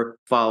with her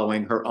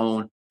following her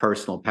own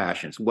personal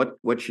passions.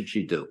 What should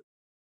she do?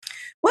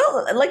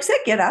 Well, like I said,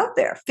 get out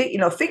there.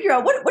 Figure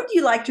out what do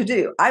you like to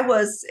do. I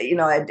was,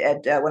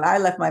 when I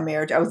left my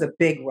marriage, I was a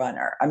big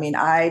runner. I mean,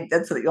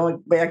 that's the only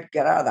way I could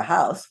get out of the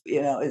house.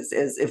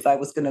 Is if I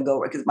was going to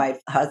go, because my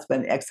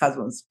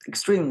ex-husband was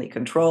extremely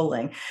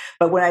controlling.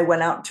 But when I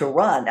went out to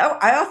run,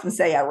 I often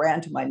say I ran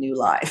to my new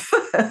life.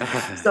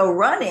 So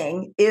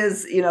running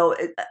is,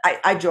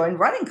 I joined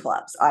running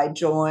clubs. I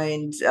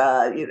joined,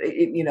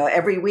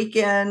 every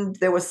weekend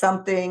there was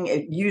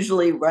something.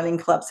 Usually, running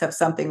clubs have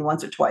something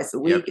once or twice a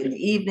week in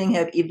the evening,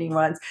 have evening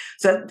runs.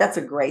 So that's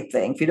a great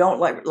thing. If you don't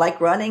like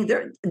running,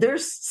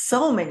 there's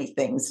so many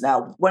things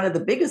now. One of the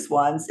biggest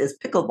ones is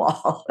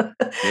pickleball.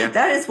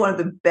 That is one of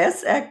the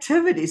best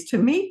activities to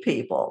meet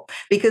people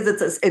because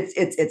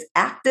it's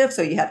active.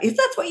 So if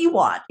that's what you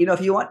want,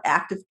 if you want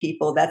active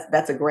people,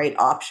 that's a great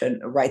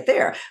option right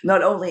there.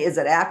 Not only is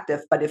it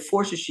active, but it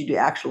forces you to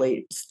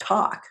actually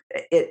talk.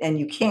 And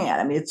you can.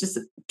 I mean, it's just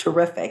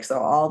terrific. So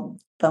all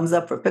thumbs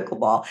up for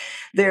pickleball.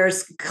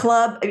 There's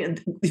club,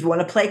 if you want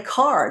to play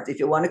cards, if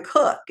you want to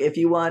cook, if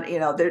you want,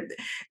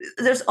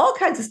 there's all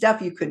kinds of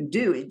stuff you can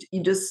do.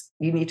 You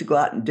need to go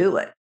out and do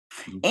it.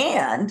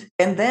 And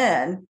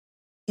then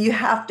you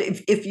have to,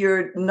 if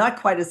you're not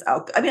quite as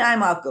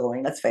I'm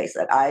outgoing, let's face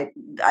it. I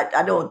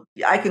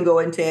can go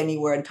into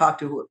anywhere and talk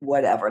to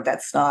whatever.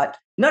 That's not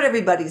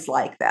everybody's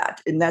like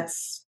that. And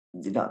that's,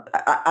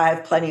 I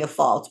have plenty of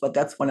faults, but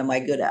that's one of my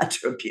good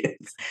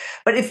attributes.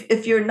 But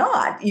if you're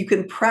not, you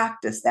can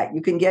practice that.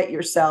 You can get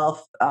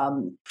yourself,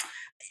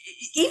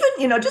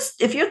 even,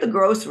 just if you're at the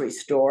grocery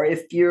store,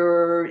 if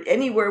you're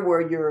anywhere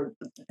where you're,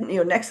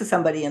 next to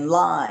somebody in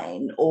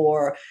line,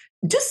 or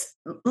just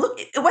look,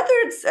 whether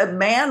it's a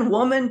man,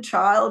 woman,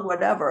 child,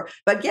 whatever,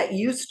 but get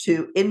used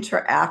to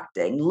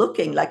interacting,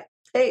 looking like,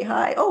 hey,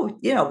 hi, oh,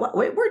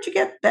 where'd you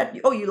get that?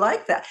 Oh, you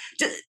like that?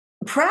 Just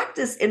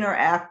practice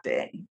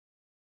interacting.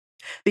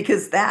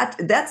 Because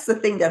that's the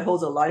thing that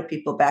holds a lot of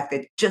people back.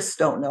 They just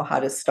don't know how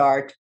to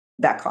start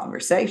that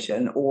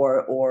conversation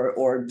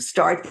or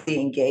start the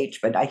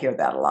engagement. I hear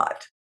that a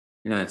lot.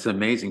 It's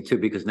amazing too,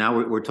 because now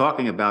we're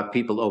talking about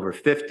people over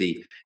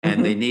 50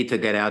 and they need to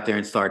get out there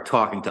and start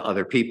talking to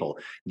other people.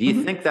 Do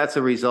you think that's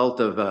a result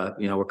of,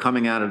 we're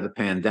coming out of the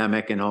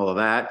pandemic and all of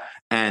that?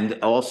 And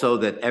also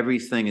that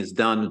everything is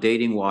done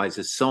dating wise,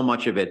 is so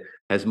much of it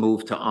has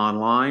moved to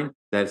online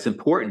that it's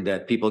important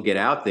that people get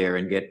out there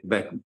and get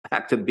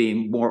back to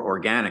being more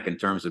organic in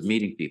terms of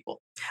meeting people.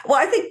 Well,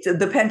 I think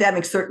the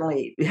pandemic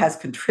certainly has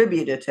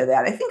contributed to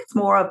that. I think it's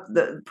more of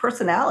the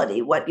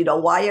personality.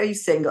 Why are you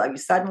single? Are you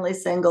suddenly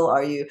single?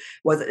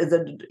 Is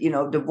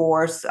it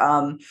divorce?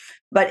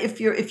 But if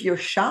you're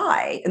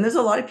shy, and there's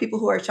a lot of people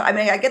who are shy. I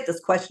mean, I get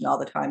this question all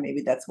the time.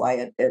 Maybe that's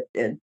why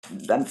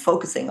I'm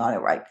focusing on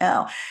it right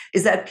now.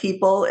 Is that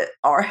people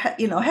are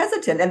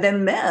hesitant, and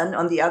then men,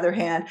 on the other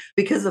hand,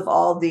 because of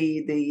all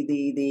the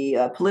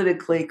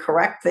politically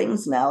correct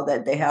things now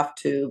that they have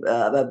to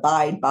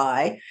abide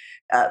by.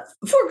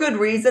 For good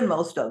reason,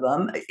 most of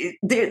them,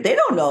 they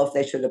don't know if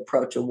they should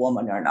approach a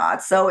woman or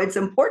not. So it's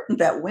important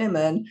that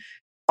women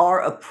are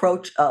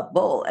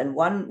approachable. And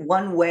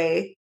one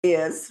way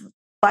is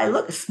by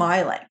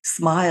smiling.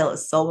 Smile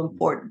is so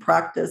important.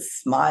 Practice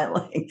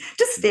smiling.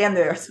 Just stand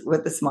there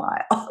with a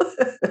smile.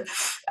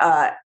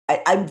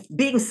 I'm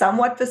being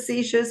somewhat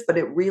facetious, but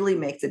it really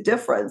makes a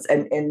difference.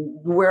 And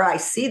where I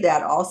see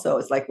that also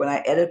is like when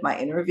I edit my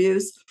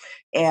interviews,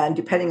 and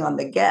depending on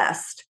the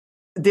guest,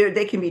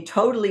 they can be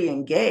totally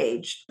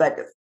engaged, but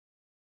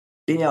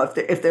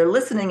if they're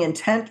listening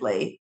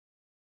intently.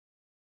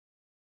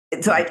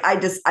 So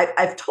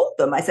I've told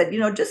them, I said,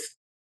 just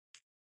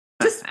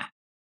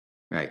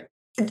right.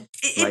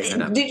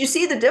 Did you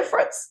see the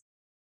difference?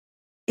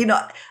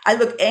 I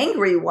look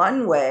angry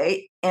one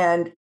way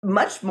and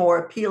much more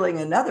appealing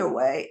another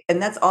way,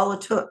 and that's all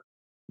it took.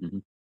 Mm-hmm.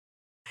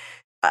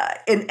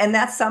 And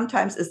that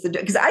sometimes is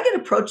because I get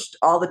approached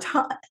all the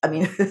time. I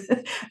mean,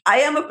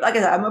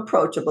 I'm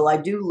approachable. I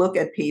do look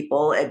at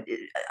people, and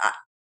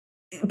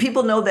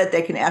people know that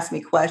they can ask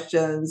me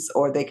questions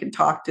or they can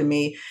talk to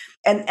me,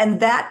 and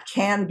that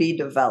can be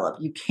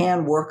developed. You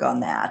can work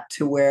on that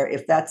to where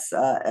if that's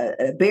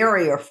a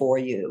barrier for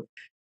you,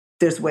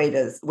 there's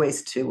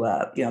ways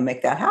to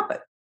make that happen.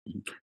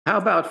 How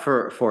about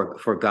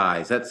for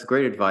guys? That's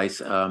great advice.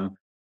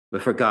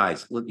 But for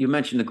guys, you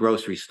mentioned the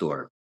grocery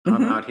store.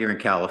 I'm out here in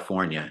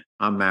California.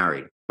 I'm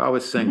married. If I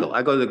was single,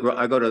 I go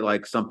to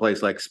like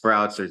someplace like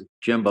Sprouts or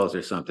Jimbo's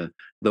or something.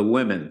 The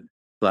women,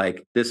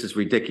 like, this is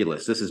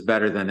ridiculous. This is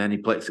better than any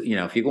place.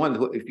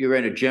 If you're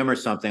in a gym or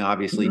something,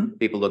 obviously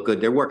people look good.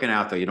 They're working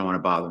out though. You don't want to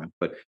bother them.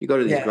 But you go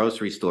to these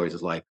grocery stores,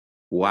 it's like,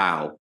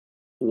 wow.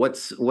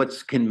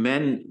 Can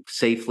men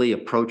safely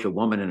approach a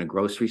woman in a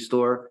grocery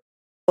store?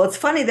 Well, it's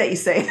funny that you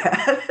say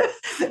that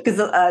because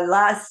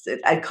last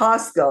at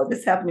Costco,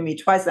 this happened to me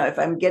twice now. If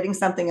I'm getting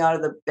something out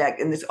of the bag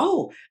and this,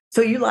 oh,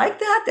 so you like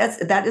that?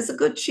 That is a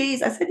good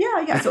cheese. I said,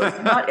 yeah, yeah. So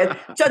it's not.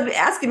 So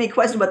asking me a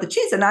question about the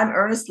cheese, and I'm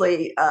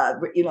earnestly,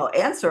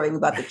 answering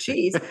about the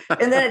cheese,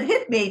 and then it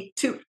hit me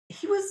too.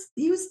 He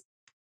was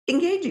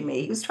engaging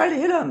me. He was trying to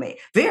hit on me,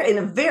 in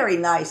a very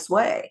nice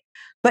way.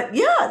 But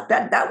yeah,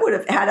 that would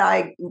have, had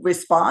I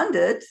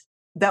responded,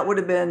 that would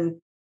have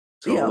been,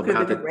 could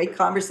have been a great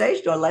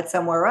conversation, or led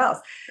somewhere else.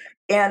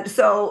 And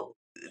so,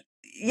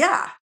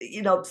 yeah,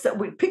 so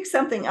we pick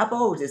something up.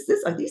 Oh, is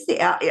this? Are these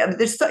the? I mean,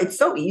 it's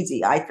so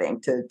easy, I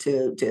think,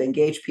 to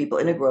engage people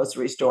in a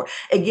grocery store.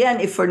 Again,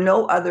 if for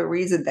no other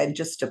reason than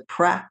just to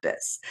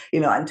practice,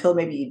 until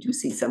maybe you do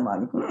see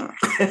someone,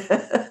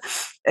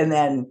 and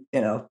then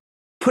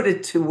put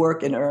it to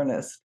work in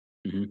earnest.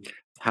 Mm-hmm.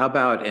 How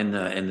about in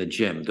the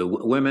gym? The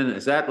women,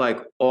 is that like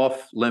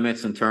off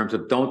limits in terms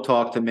of don't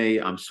talk to me,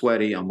 I'm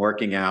sweaty, I'm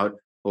working out,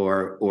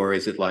 or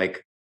is it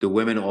like do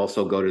women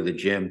also go to the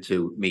gym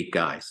to meet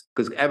guys?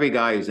 Because every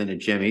guy who's in a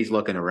gym, he's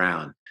looking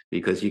around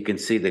because you can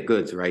see the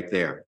goods right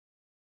there.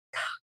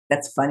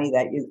 That's funny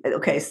that you.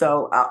 Okay,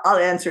 so I'll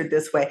answer it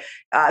this way.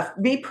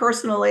 Me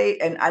personally,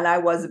 and I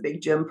was a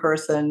big gym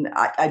person.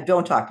 I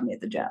don't talk to me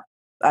at the gym.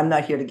 I'm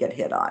not here to get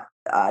hit on.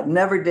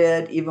 Never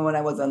did, even when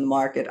I was on the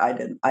market. I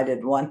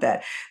didn't want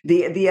that.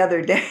 The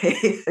other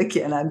day,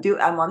 again,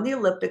 I'm on the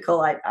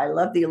elliptical. I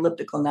love the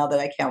elliptical now that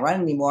I can't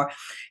run anymore,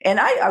 and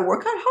I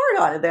work out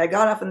hard on it. Then I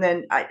got off, and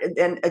then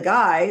a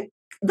guy,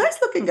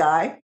 nice looking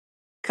guy,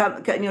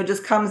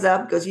 just comes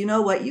up, goes, you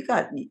know what,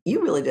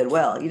 you really did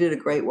well. You did a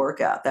great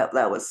workout. That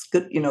was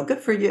good.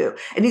 Good for you.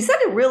 And he said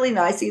it really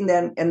nicely, and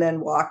then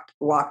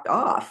walked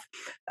off.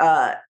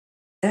 And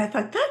I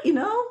thought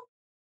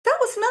that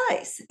was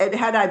nice. And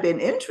had I been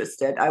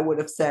interested, I would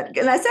have said,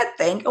 and I said,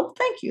 thank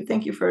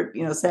you for,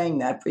 saying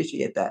that.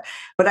 Appreciate that.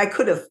 But I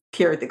could have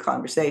carried the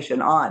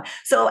conversation on.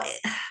 So,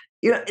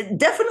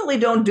 definitely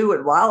don't do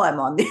it while I'm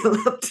on the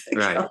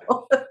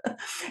elliptical. Right.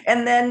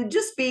 And then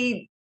just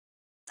be,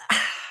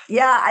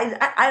 yeah,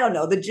 I don't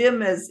know. The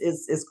gym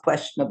is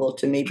questionable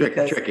to me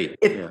because tricky.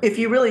 If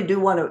you really do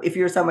want to, if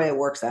you're somebody that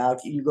works out,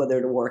 you go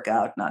there to work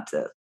out, not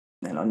to,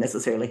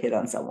 necessarily hit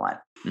on someone.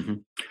 Mm-hmm.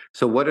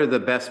 So what are the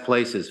best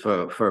places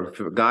for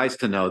guys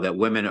to know that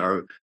women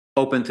are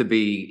open to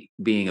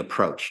being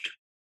approached?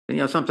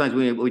 And, sometimes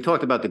we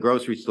talked about the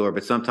grocery store,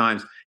 but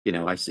sometimes,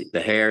 I see the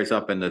hair's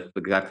up and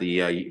we got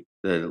the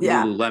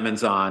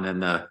Lululemons on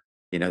and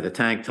the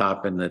tank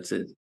top, and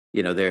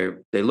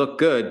they look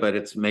good, but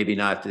it's maybe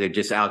not, they're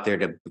just out there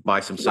to buy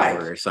some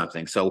celery or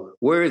something. So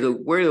where the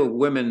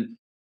women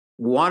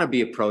want to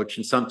be approached,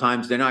 and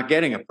sometimes they're not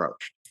getting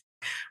approached.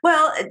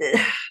 Well,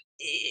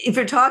 if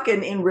you're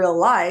talking in real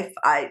life,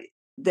 a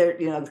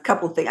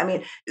couple of things. I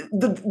mean,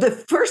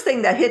 the first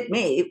thing that hit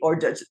me or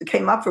just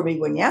came up for me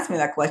when you asked me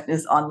that question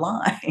is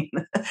online.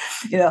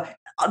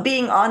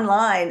 Being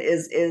online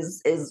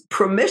is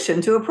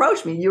permission to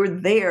approach me. You're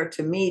there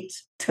to meet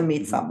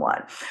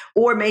someone,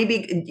 or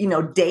maybe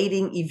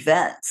dating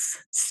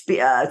events,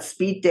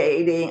 speed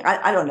dating.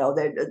 I don't know.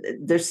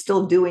 They're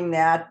still doing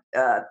that.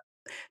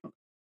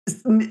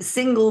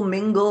 Single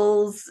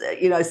mingles,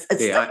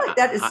 stuff like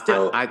that is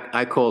still.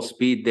 I call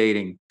speed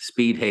dating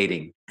speed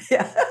hating.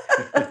 Yeah,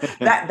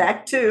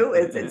 that too.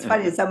 It's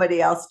funny.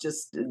 Somebody else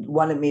just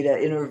wanted me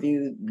to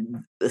interview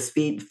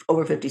the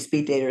over 50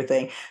 speed dater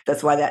thing.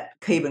 That's why that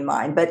came in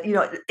mind. But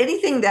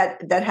anything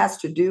that has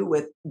to do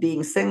with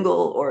being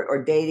single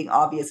or dating,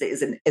 obviously,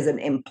 is an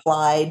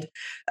implied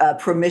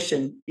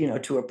permission,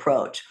 to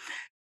approach.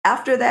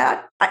 After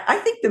that, I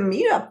think the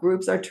meetup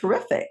groups are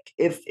terrific.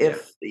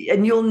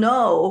 And you'll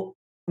know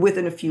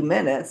within a few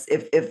minutes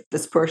if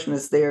this person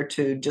is there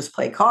to just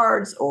play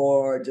cards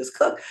or just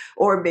cook,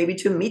 or maybe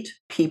to meet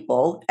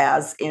people,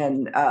 as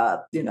in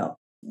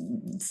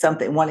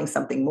wanting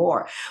something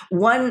more.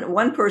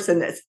 One person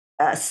that's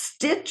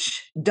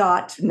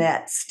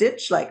stitch.net,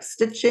 stitch like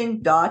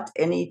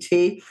stitching.net,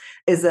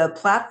 is a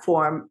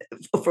platform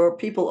for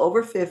people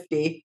over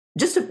 50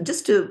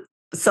 just to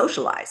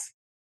socialize.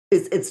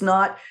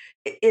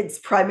 It's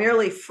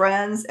primarily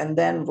friends and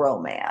then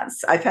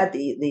romance. I've had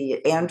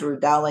the Andrew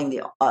Dowling,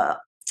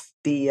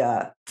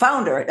 the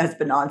founder, has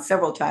been on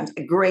several times.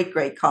 A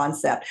great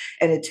concept,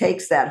 and it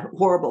takes that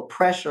horrible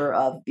pressure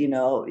of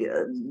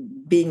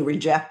being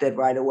rejected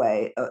right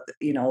away,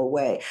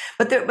 away.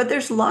 But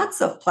there's lots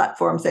of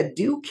platforms that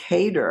do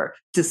cater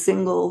to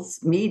singles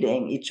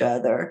meeting each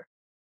other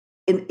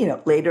in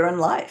later in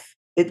life.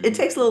 It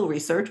takes a little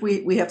research.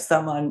 We have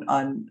some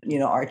on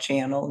our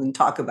channel and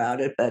talk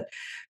about it, but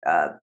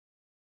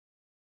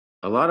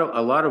a lot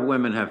of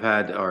women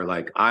are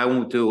like, I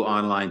won't do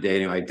online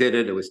dating. I did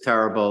it. It was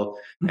terrible,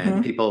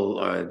 and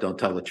people don't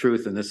tell the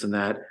truth and this and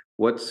that.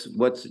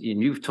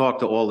 You've talked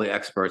to all the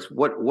experts.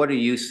 What do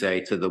you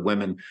say to the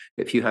women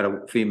if you had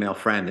a female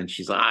friend and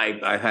she's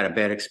like, I had a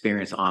bad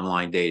experience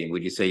online dating?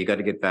 Would you say you got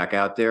to get back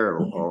out there,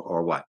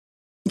 or what?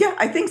 Yeah,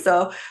 I think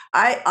so.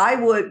 I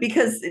would,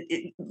 because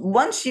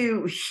once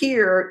you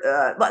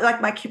hear,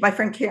 like my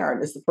friend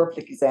Karen is the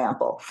perfect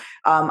example.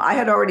 I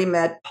had already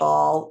met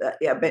Paul.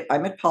 But I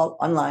met Paul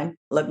online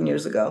 11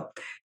 years ago,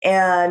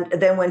 and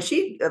then when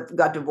she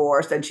got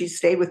divorced, and she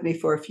stayed with me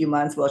for a few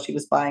months while she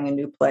was buying a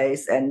new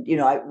place, and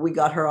we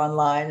got her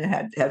online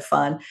and had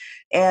fun.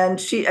 And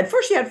she at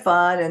first she had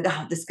fun, and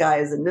this guy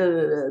is a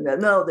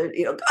no,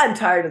 I'm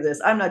tired of this.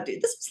 I'm not doing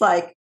this. Was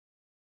like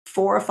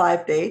 4 or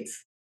 5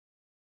 dates.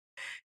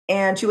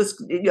 And she was,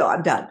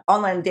 I'm done.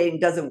 Online dating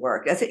doesn't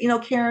work. I said,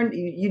 Karen,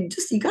 you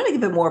got to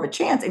give it more of a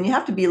chance, and you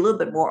have to be a little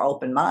bit more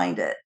open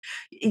minded.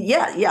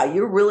 Yeah,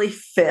 you're really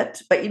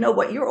fit, but you know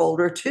what? You're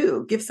older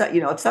too.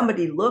 If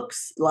somebody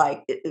looks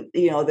like,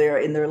 they're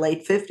in their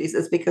late 50s,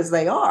 it's because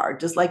they are,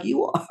 just like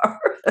you are.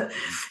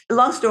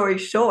 Long story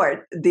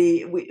short,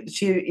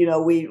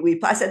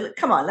 I said,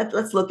 come on,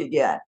 let's look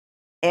again.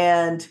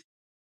 And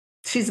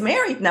she's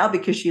married now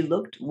because she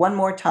looked one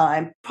more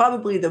time,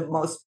 probably the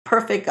most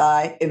perfect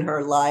guy in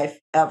her life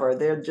ever.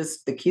 They're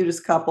just the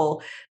cutest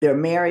couple. They're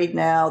married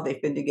now.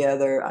 They've been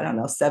together, I don't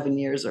know, 7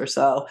 years or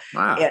so.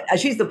 Wow. And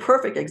she's the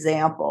perfect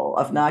example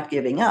of not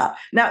giving up.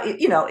 Now,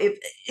 if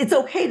it's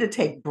okay to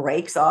take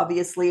breaks,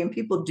 obviously, and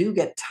people do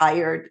get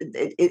tired.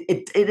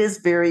 It is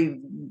very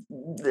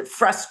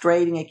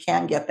frustrating. It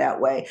can get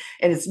that way.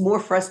 And it's more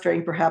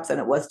frustrating perhaps than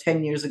it was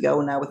 10 years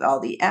ago now with all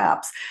the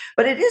apps.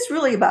 But it is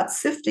really about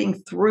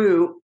sifting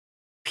through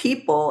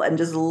people and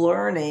just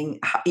learning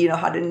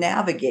how to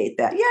navigate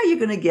that. Yeah, you're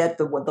going to get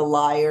the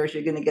liars,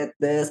 you're going to get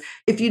this.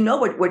 If you know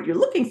what you're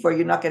looking for,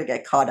 you're not going to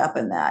get caught up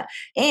in that.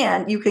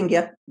 And you can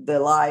get the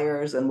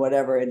liars and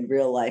whatever in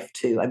real life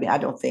too. I mean, I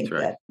don't think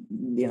That's right.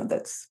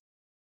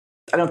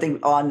 I don't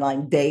think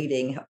online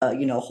dating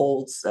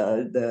holds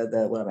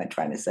the what am I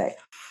trying to say?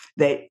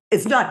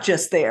 It's not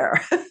just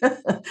there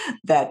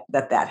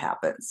that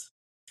happens.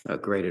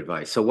 Great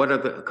advice. So what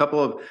are a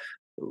couple of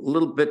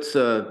little bits,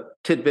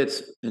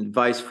 tidbits,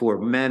 advice for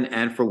men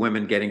and for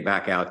women getting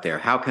back out there?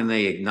 How can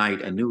they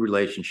ignite a new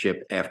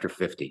relationship after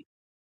 50?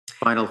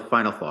 Final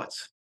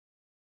thoughts.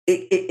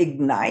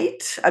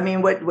 Ignite? I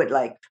mean, what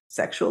like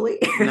sexually?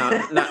 No.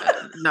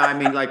 I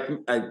mean, like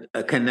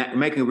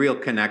making a real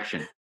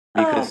connection.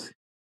 Because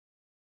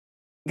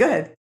go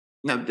ahead.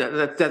 No,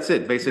 that's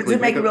it. Basically,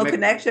 make a real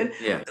connection.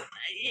 Yeah.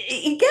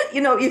 You get,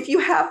 if you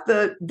have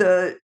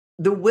the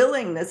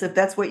willingness, if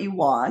that's what you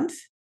want,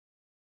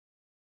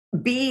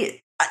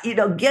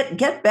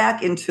 get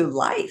back into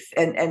life,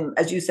 and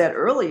as you said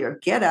earlier,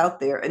 get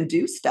out there and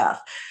do stuff.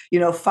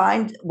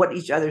 Find what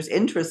each other's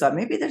interests are.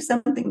 Maybe there's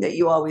something that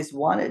you always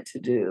wanted to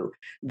do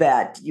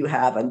that you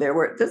haven't.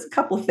 There's a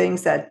couple of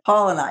things that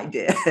Paul and I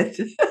did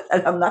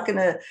and I'm not going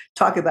to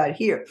talk about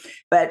here,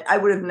 but I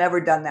would have never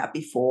done that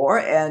before.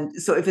 And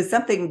so if it's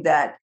something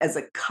that as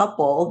a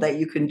couple that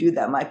you can do,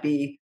 that might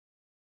be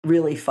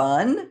really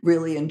fun,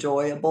 really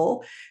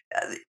enjoyable.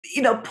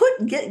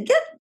 Get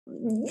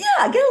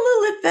a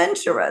little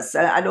adventurous.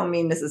 I don't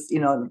mean this is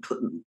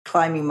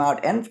climbing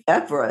Mount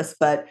Everest,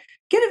 but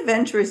get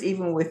adventurous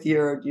even with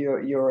your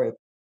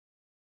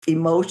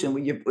emotion,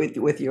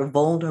 with your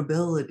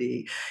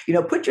vulnerability.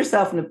 Put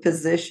yourself in a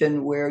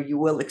position where you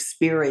will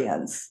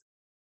experience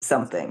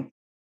something.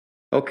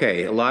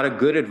 Okay, a lot of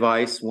good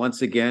advice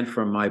once again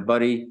from my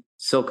buddy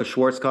Silke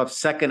Schwarzkopf,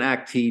 Second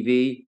Act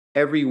TV.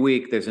 Every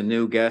week there's a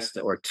new guest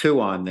or two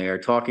on there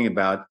talking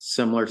about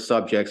similar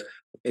subjects.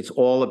 It's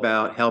all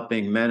about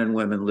helping men and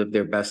women live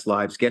their best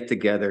lives, get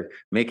together,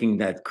 making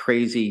that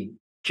crazy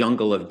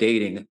jungle of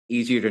dating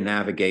easier to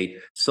navigate.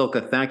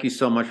 Silke, thank you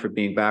so much for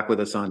being back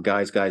with us on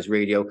Guys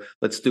Radio.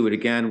 Let's do it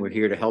again. We're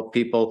here to help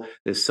people.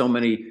 There's so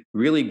many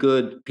really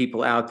good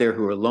people out there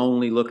who are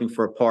lonely, looking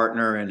for a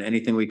partner, and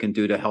anything we can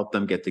do to help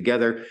them get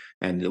together.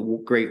 And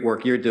the great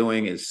work you're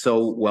doing is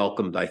so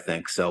welcomed, I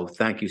think. So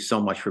thank you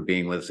so much for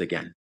being with us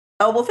again.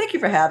 Oh, well, thank you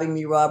for having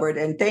me, Robert.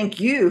 And thank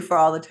you for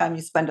all the time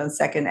you spend on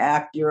Second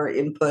Act. Your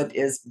input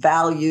is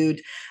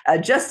valued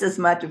just as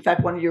much. In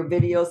fact, one of your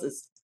videos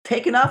is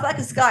taken off like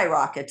a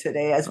skyrocket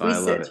today as we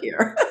sit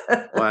here.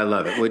 Well, I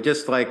love it. We're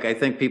just like, I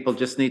think people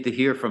just need to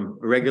hear from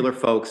regular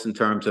folks in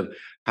terms of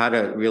how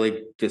to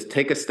really just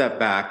take a step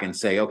back and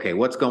say, okay,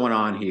 what's going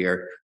on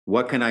here?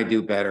 What can I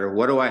do better?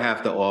 What do I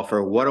have to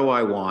offer? What do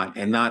I want?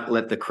 And not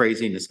let the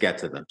craziness get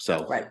to them.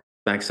 So right.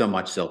 Thanks so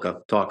much,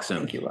 Silke. Talk soon.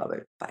 Thank you,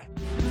 Robert. Bye.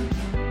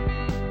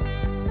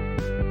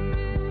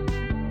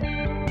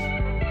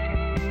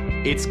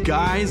 It's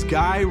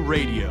Guy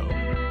Radio.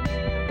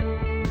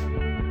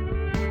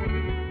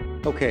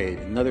 Okay,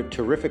 another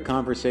terrific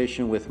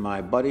conversation with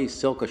my buddy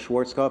Silke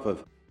Schwarzkopf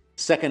of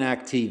Second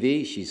Act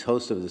TV. She's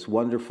host of this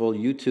wonderful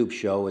YouTube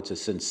show. It's a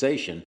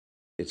sensation.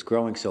 It's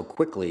growing so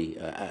quickly.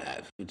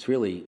 It's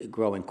really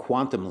growing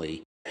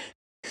quantumly.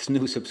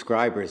 New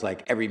subscribers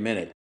like every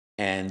minute.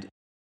 And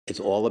it's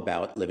all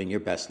about living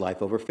your best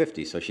life over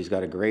 50. So she's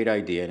got a great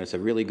idea, and it's a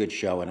really good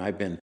show. And I've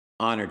been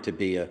honored to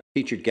be a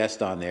featured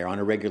guest on there on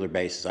a regular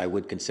basis. I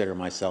would consider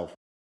myself,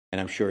 and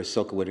I'm sure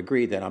Silke would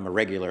agree, that I'm a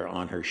regular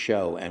on her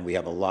show, and we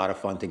have a lot of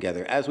fun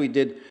together, as we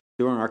did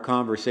during our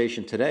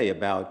conversation today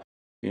about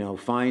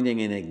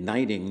finding and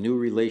igniting new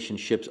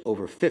relationships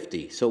over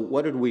 50. So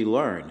what did we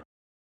learn?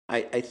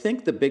 I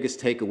think the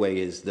biggest takeaway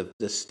is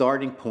the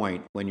starting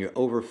point when you're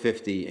over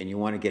 50 and you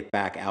want to get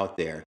back out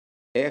there.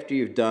 After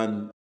you've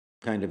done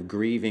kind of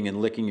grieving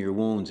and licking your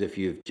wounds, if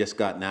you've just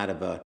gotten out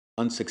of a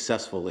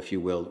unsuccessful, if you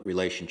will,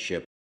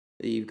 relationship,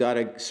 you've got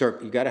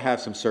to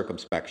have some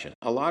circumspection.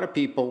 A lot of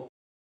people,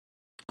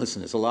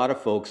 listen, there's a lot of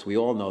folks, we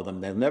all know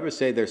them, they'll never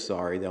say they're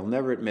sorry, they'll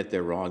never admit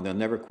they're wrong, they'll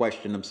never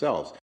question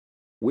themselves.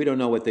 We don't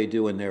know what they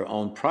do in their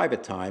own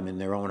private time, in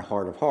their own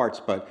heart of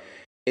hearts, but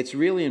it's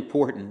really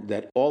important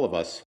that all of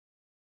us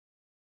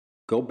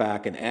go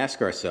back and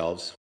ask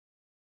ourselves,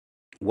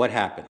 what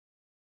happened?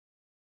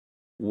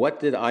 What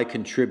did I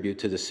contribute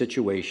to the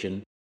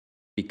situation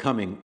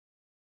becoming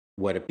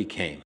what it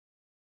became?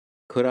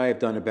 Could I have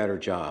done a better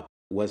job?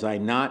 Was I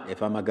not,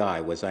 if I'm a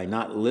guy, was I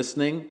not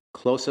listening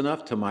close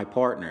enough to my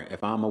partner?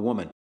 If I'm a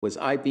woman, was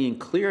I being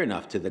clear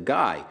enough to the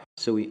guy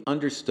so he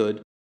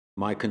understood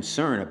my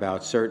concern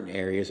about certain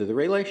areas of the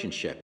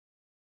relationship?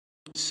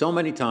 So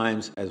many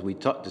times, as we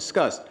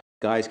discussed,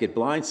 guys get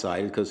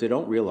blindsided because they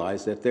don't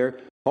realize that their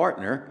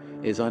partner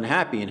is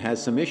unhappy and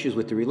has some issues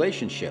with the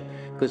relationship.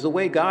 Because the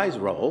way guys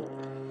roll,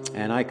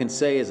 and I can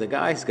say as a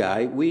guy's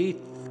guy, we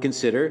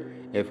consider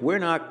if we're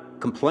not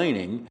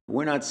complaining,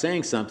 we're not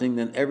saying something,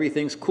 then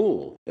everything's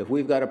cool. If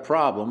we've got a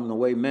problem, the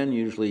way men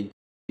usually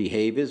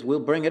behave is we'll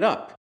bring it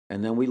up.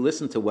 And then we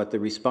listen to what the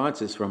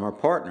response is from our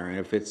partner. And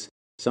if it's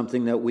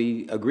something that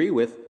we agree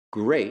with,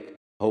 great.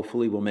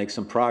 Hopefully we'll make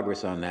some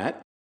progress on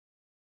that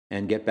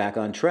and get back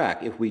on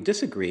track. If we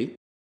disagree,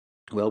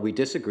 well, we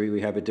disagree,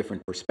 we have a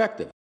different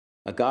perspective.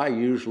 A guy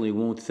usually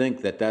won't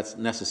think that that's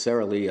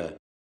necessarily a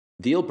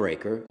deal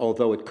breaker,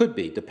 although it could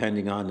be,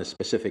 depending on the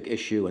specific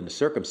issue and the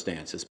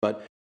circumstances.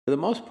 But for the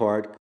most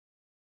part,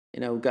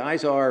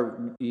 guys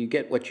you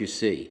get what you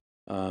see.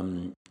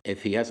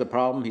 If he has a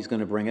problem, he's going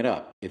to bring it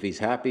up. If he's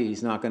happy,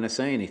 he's not going to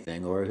say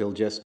anything, or he'll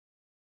just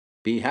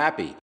be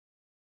happy.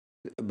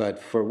 But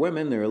for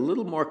women, they're a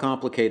little more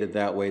complicated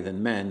that way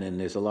than men, and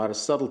there's a lot of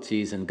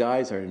subtleties, and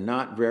guys are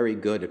not very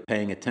good at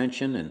paying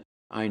attention. And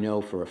I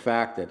know for a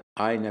fact that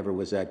I never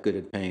was that good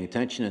at paying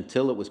attention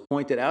until it was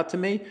pointed out to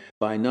me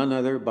by none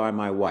other by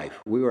my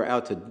wife. We were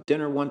out to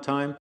dinner one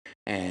time,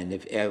 and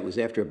it was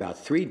after about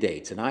 3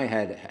 dates, and I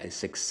had a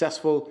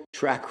successful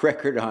track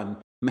record on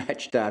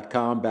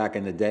Match.com back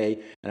in the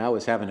day, and I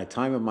was having a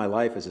time of my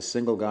life as a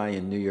single guy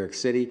in New York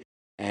City.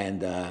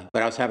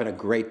 But I was having a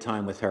great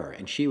time with her,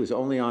 and she was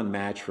only on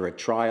Match for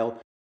a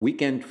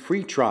weekend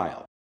free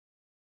trial.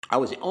 I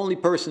was the only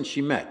person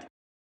she met,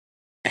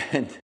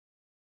 and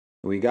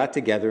we got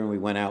together and we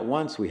went out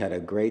once. We had a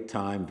great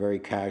time, very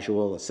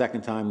casual. The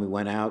second time we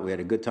went out, we had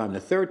a good time. The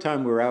third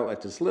time we were out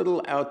at this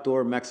little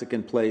outdoor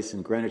Mexican place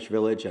in Greenwich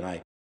Village, and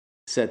I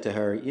said to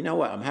her, you know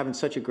what, I'm having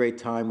such a great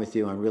time with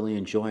you. I'm really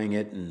enjoying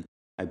it, and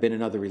I've been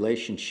in other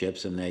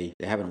relationships, and they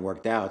haven't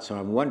worked out, so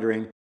I'm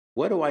wondering,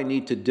 what do I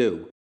need to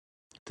do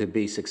to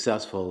be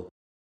successful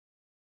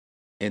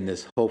in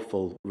this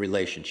hopeful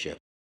relationship?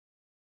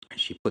 And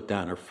she put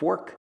down her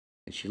fork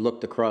and she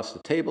looked across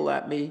the table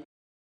at me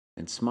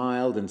and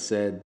smiled and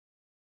said,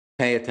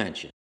 pay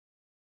attention.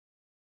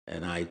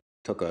 And I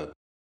took a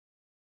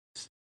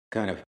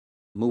kind of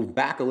moved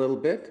back a little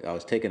bit. I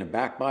was taken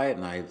aback by it,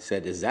 and I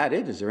said, is that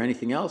it? Is there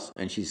anything else?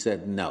 And she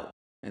said, no.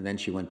 And then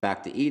she went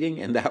back to eating,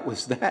 and that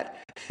was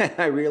that. And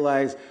I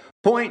realized,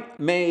 point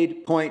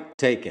made, point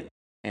taken.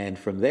 And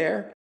from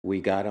there, we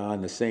got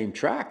on the same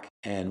track,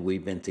 and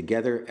we've been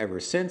together ever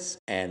since.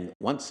 And every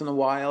once in a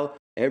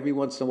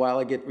while,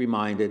 I get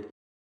reminded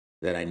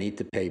that I need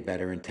to pay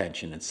better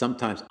attention. And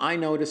sometimes I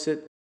notice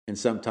it, and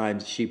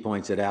sometimes she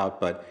points it out.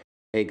 But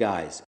hey,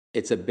 guys,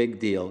 it's a big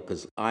deal,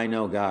 because I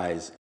know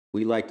guys,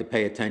 we like to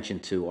pay attention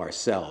to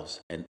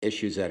ourselves and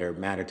issues that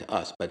matter to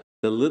us. But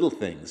the little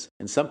things,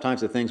 and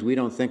sometimes the things we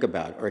don't think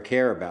about or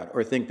care about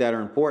or think that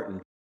are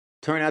important,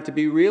 turn out to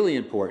be really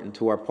important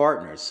to our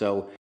partners.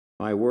 So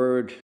my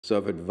words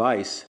of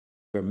advice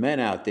for men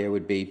out there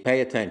would be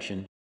pay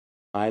attention.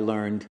 I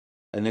learned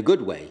in a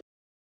good way,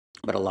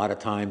 but a lot of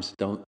times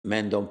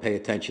men don't pay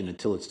attention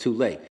until it's too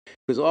late.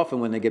 Because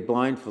often when they get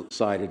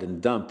blindsided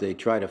and dumped, they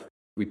try to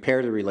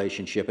repair the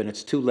relationship, and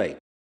it's too late.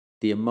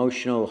 The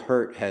emotional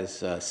hurt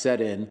has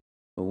set in.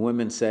 When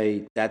women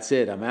say, that's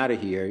it, I'm out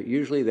of here,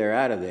 usually they're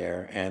out of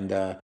there, and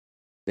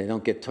they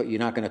don't you're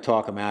not going to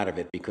talk them out of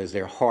it because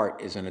their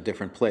heart is in a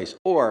different place,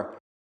 or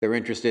they're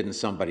interested in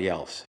somebody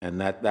else, and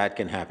that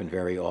can happen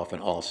very often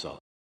also.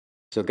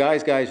 So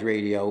Guys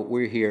Radio,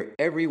 we're here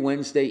every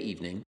Wednesday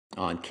evening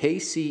on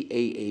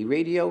KCAA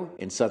Radio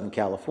in Southern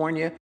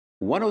California,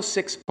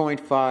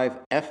 106.5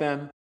 FM,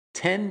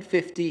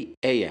 1050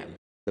 AM.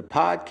 The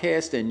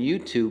podcast and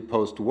YouTube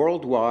post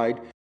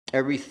worldwide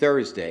every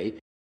Thursday.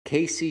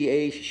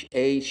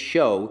 KCAA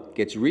show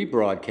gets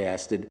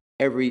rebroadcasted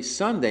every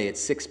Sunday at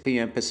 6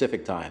 p.m.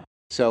 Pacific time.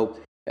 So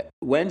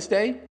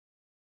Wednesday,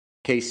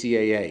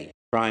 KCAA,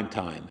 prime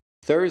time.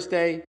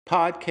 Thursday,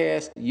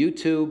 podcast,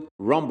 YouTube,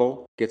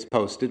 Rumble gets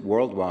posted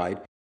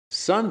worldwide.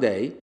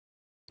 Sunday,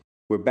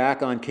 we're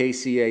back on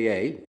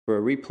KCAA for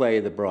a replay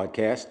of the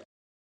broadcast.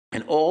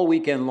 And all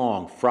weekend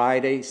long,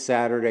 Friday,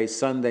 Saturday,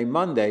 Sunday,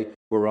 Monday,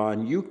 we're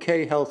on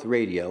UK Health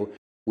Radio,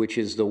 which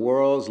is the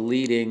world's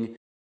leading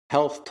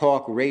health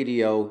talk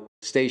radio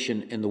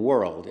station in the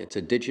world. It's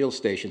a digital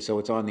station, so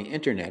it's on the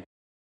internet,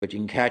 but you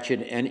can catch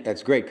it, and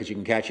that's great because you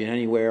can catch it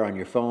anywhere on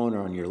your phone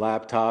or on your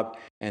laptop,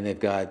 and they've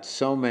got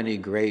so many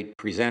great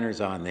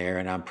presenters on there,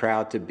 and I'm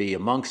proud to be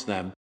amongst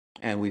them.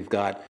 And we've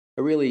got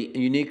a really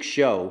unique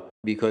show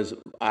because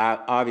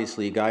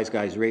obviously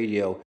Guys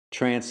Radio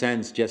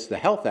transcends just the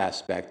health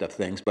aspect of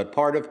things, but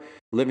part of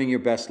living your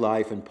best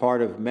life and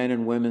part of men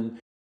and women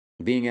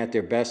being at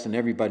their best and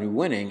everybody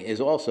winning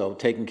is also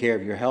taking care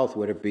of your health,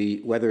 whether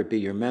it be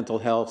your mental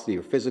health,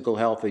 your physical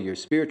health, or your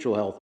spiritual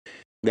health.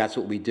 That's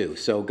what we do.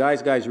 So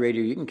Guys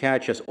Radio, you can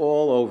catch us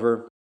all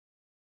over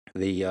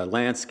the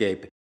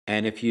landscape.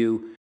 And if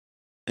you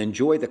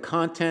enjoy the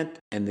content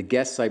and the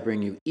guests I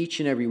bring you each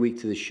and every week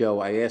to the show,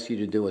 I ask you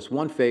to do us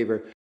one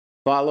favor.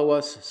 Follow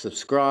us,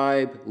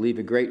 subscribe, leave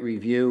a great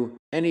review,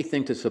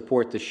 anything to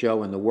support the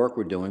show and the work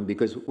we're doing,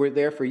 because we're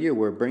there for you.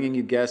 We're bringing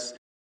you guests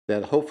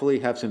that hopefully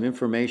have some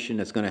information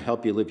that's going to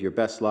help you live your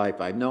best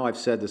life. I know I've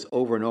said this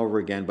over and over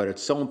again, but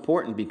it's so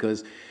important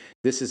because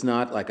this is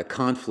not like a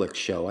conflict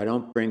show. I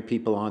don't bring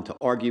people on to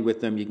argue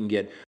with them. You can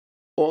get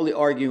all the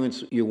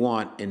arguments you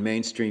want in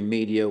mainstream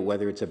media,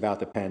 whether it's about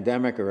the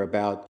pandemic or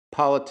about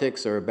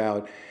politics or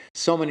about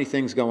so many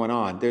things going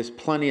on. There's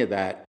plenty of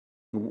that.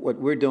 What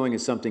we're doing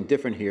is something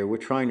different here. We're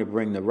trying to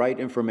bring the right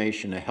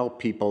information to help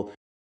people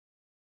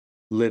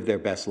live their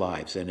best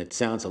lives. And it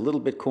sounds a little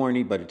bit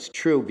corny, but it's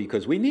true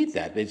because we need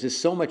that. There's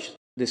so much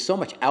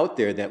out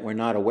there that we're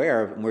not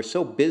aware of, and we're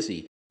so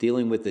busy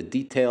dealing with the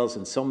details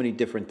and so many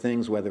different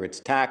things, whether it's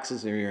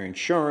taxes or your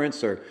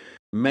insurance or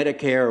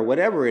Medicare or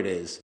whatever it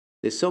is.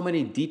 There's so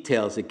many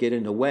details that get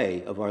in the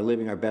way of our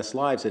living our best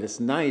lives that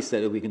it's nice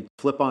that we can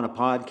flip on a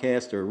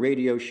podcast or a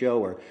radio show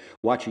or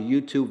watch a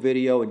YouTube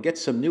video and get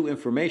some new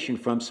information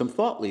from some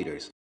thought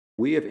leaders.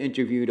 We have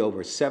interviewed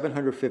over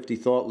 750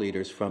 thought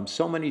leaders from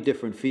so many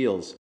different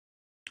fields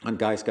on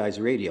Guys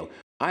Radio.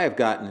 I have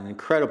gotten an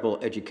incredible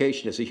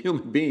education as a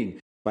human being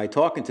by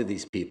talking to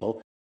these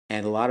people,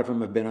 and a lot of them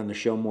have been on the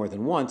show more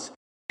than once.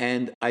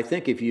 And I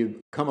think if you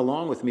come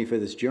along with me for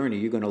this journey,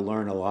 you're going to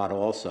learn a lot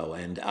also.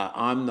 And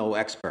I'm no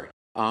expert.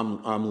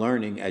 I'm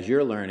learning as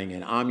you're learning,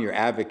 and I'm your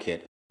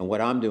advocate. And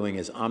what I'm doing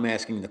is I'm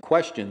asking the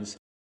questions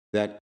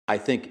that I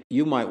think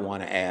you might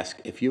want to ask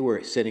if you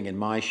were sitting in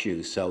my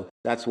shoes. So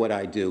that's what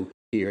I do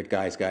here at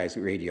Guys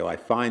Radio. I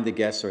find the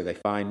guests or they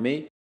find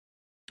me.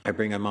 I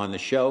bring them on the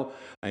show.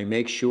 I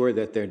make sure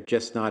that they're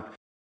just not,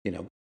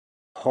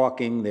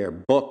 hawking their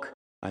book.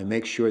 I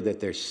make sure that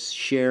they're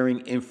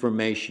sharing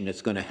information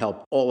that's going to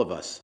help all of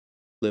us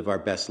live our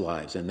best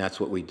lives, and that's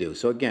what we do.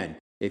 So again,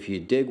 if you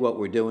dig what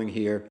we're doing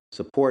here,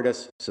 support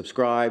us,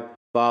 subscribe,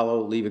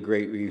 follow, leave a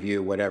great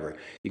review, whatever.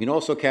 You can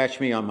also catch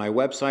me on my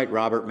website,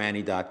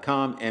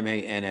 robertmanni.com,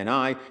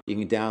 MANNI. You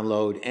can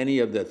download any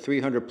of the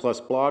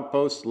 300-plus blog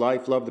posts,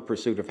 Life, Love, The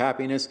Pursuit of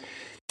Happiness.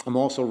 I'm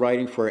also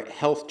writing for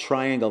Health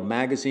Triangle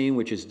Magazine,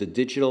 which is the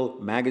digital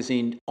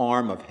magazine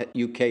arm of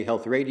UK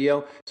Health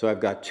Radio. So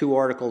I've got 2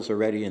 articles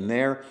already in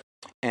there.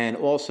 And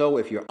also,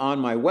 if you're on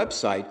my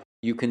website,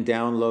 you can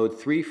download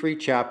 3 free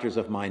chapters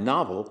of my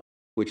novel,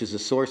 which is a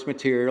source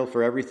material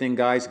for everything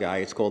Guy.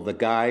 It's called The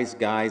Guy's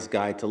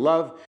Guide to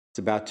Love. It's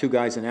about 2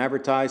 guys in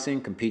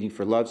advertising competing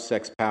for love,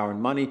 sex, power,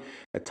 and money.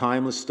 A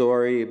timeless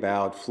story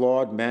about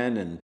flawed men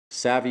and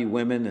savvy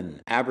women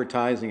and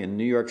advertising in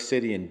New York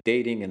City and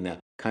dating and the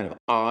kind of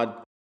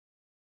odd,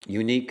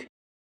 unique,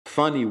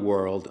 funny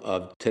world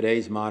of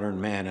today's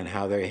modern man and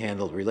how they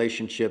handled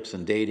relationships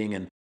and dating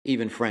and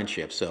even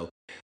friendships. So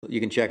you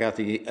can check out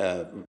the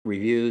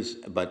reviews,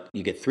 but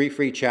you get 3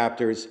 free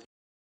chapters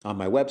on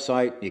my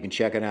website. You can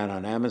check it out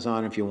on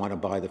Amazon if you want to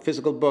buy the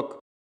physical book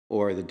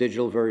or the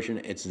digital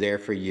version. It's there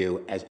for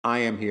you, as I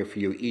am here for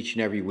you each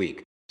and every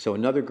week. So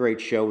another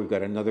great show. We've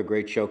got another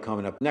great show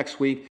coming up next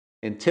week.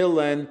 Until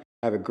then,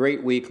 have a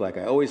great week. Like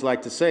I always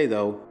like to say,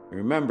 though,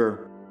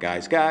 remember,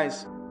 guys,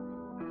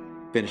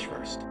 finish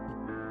first.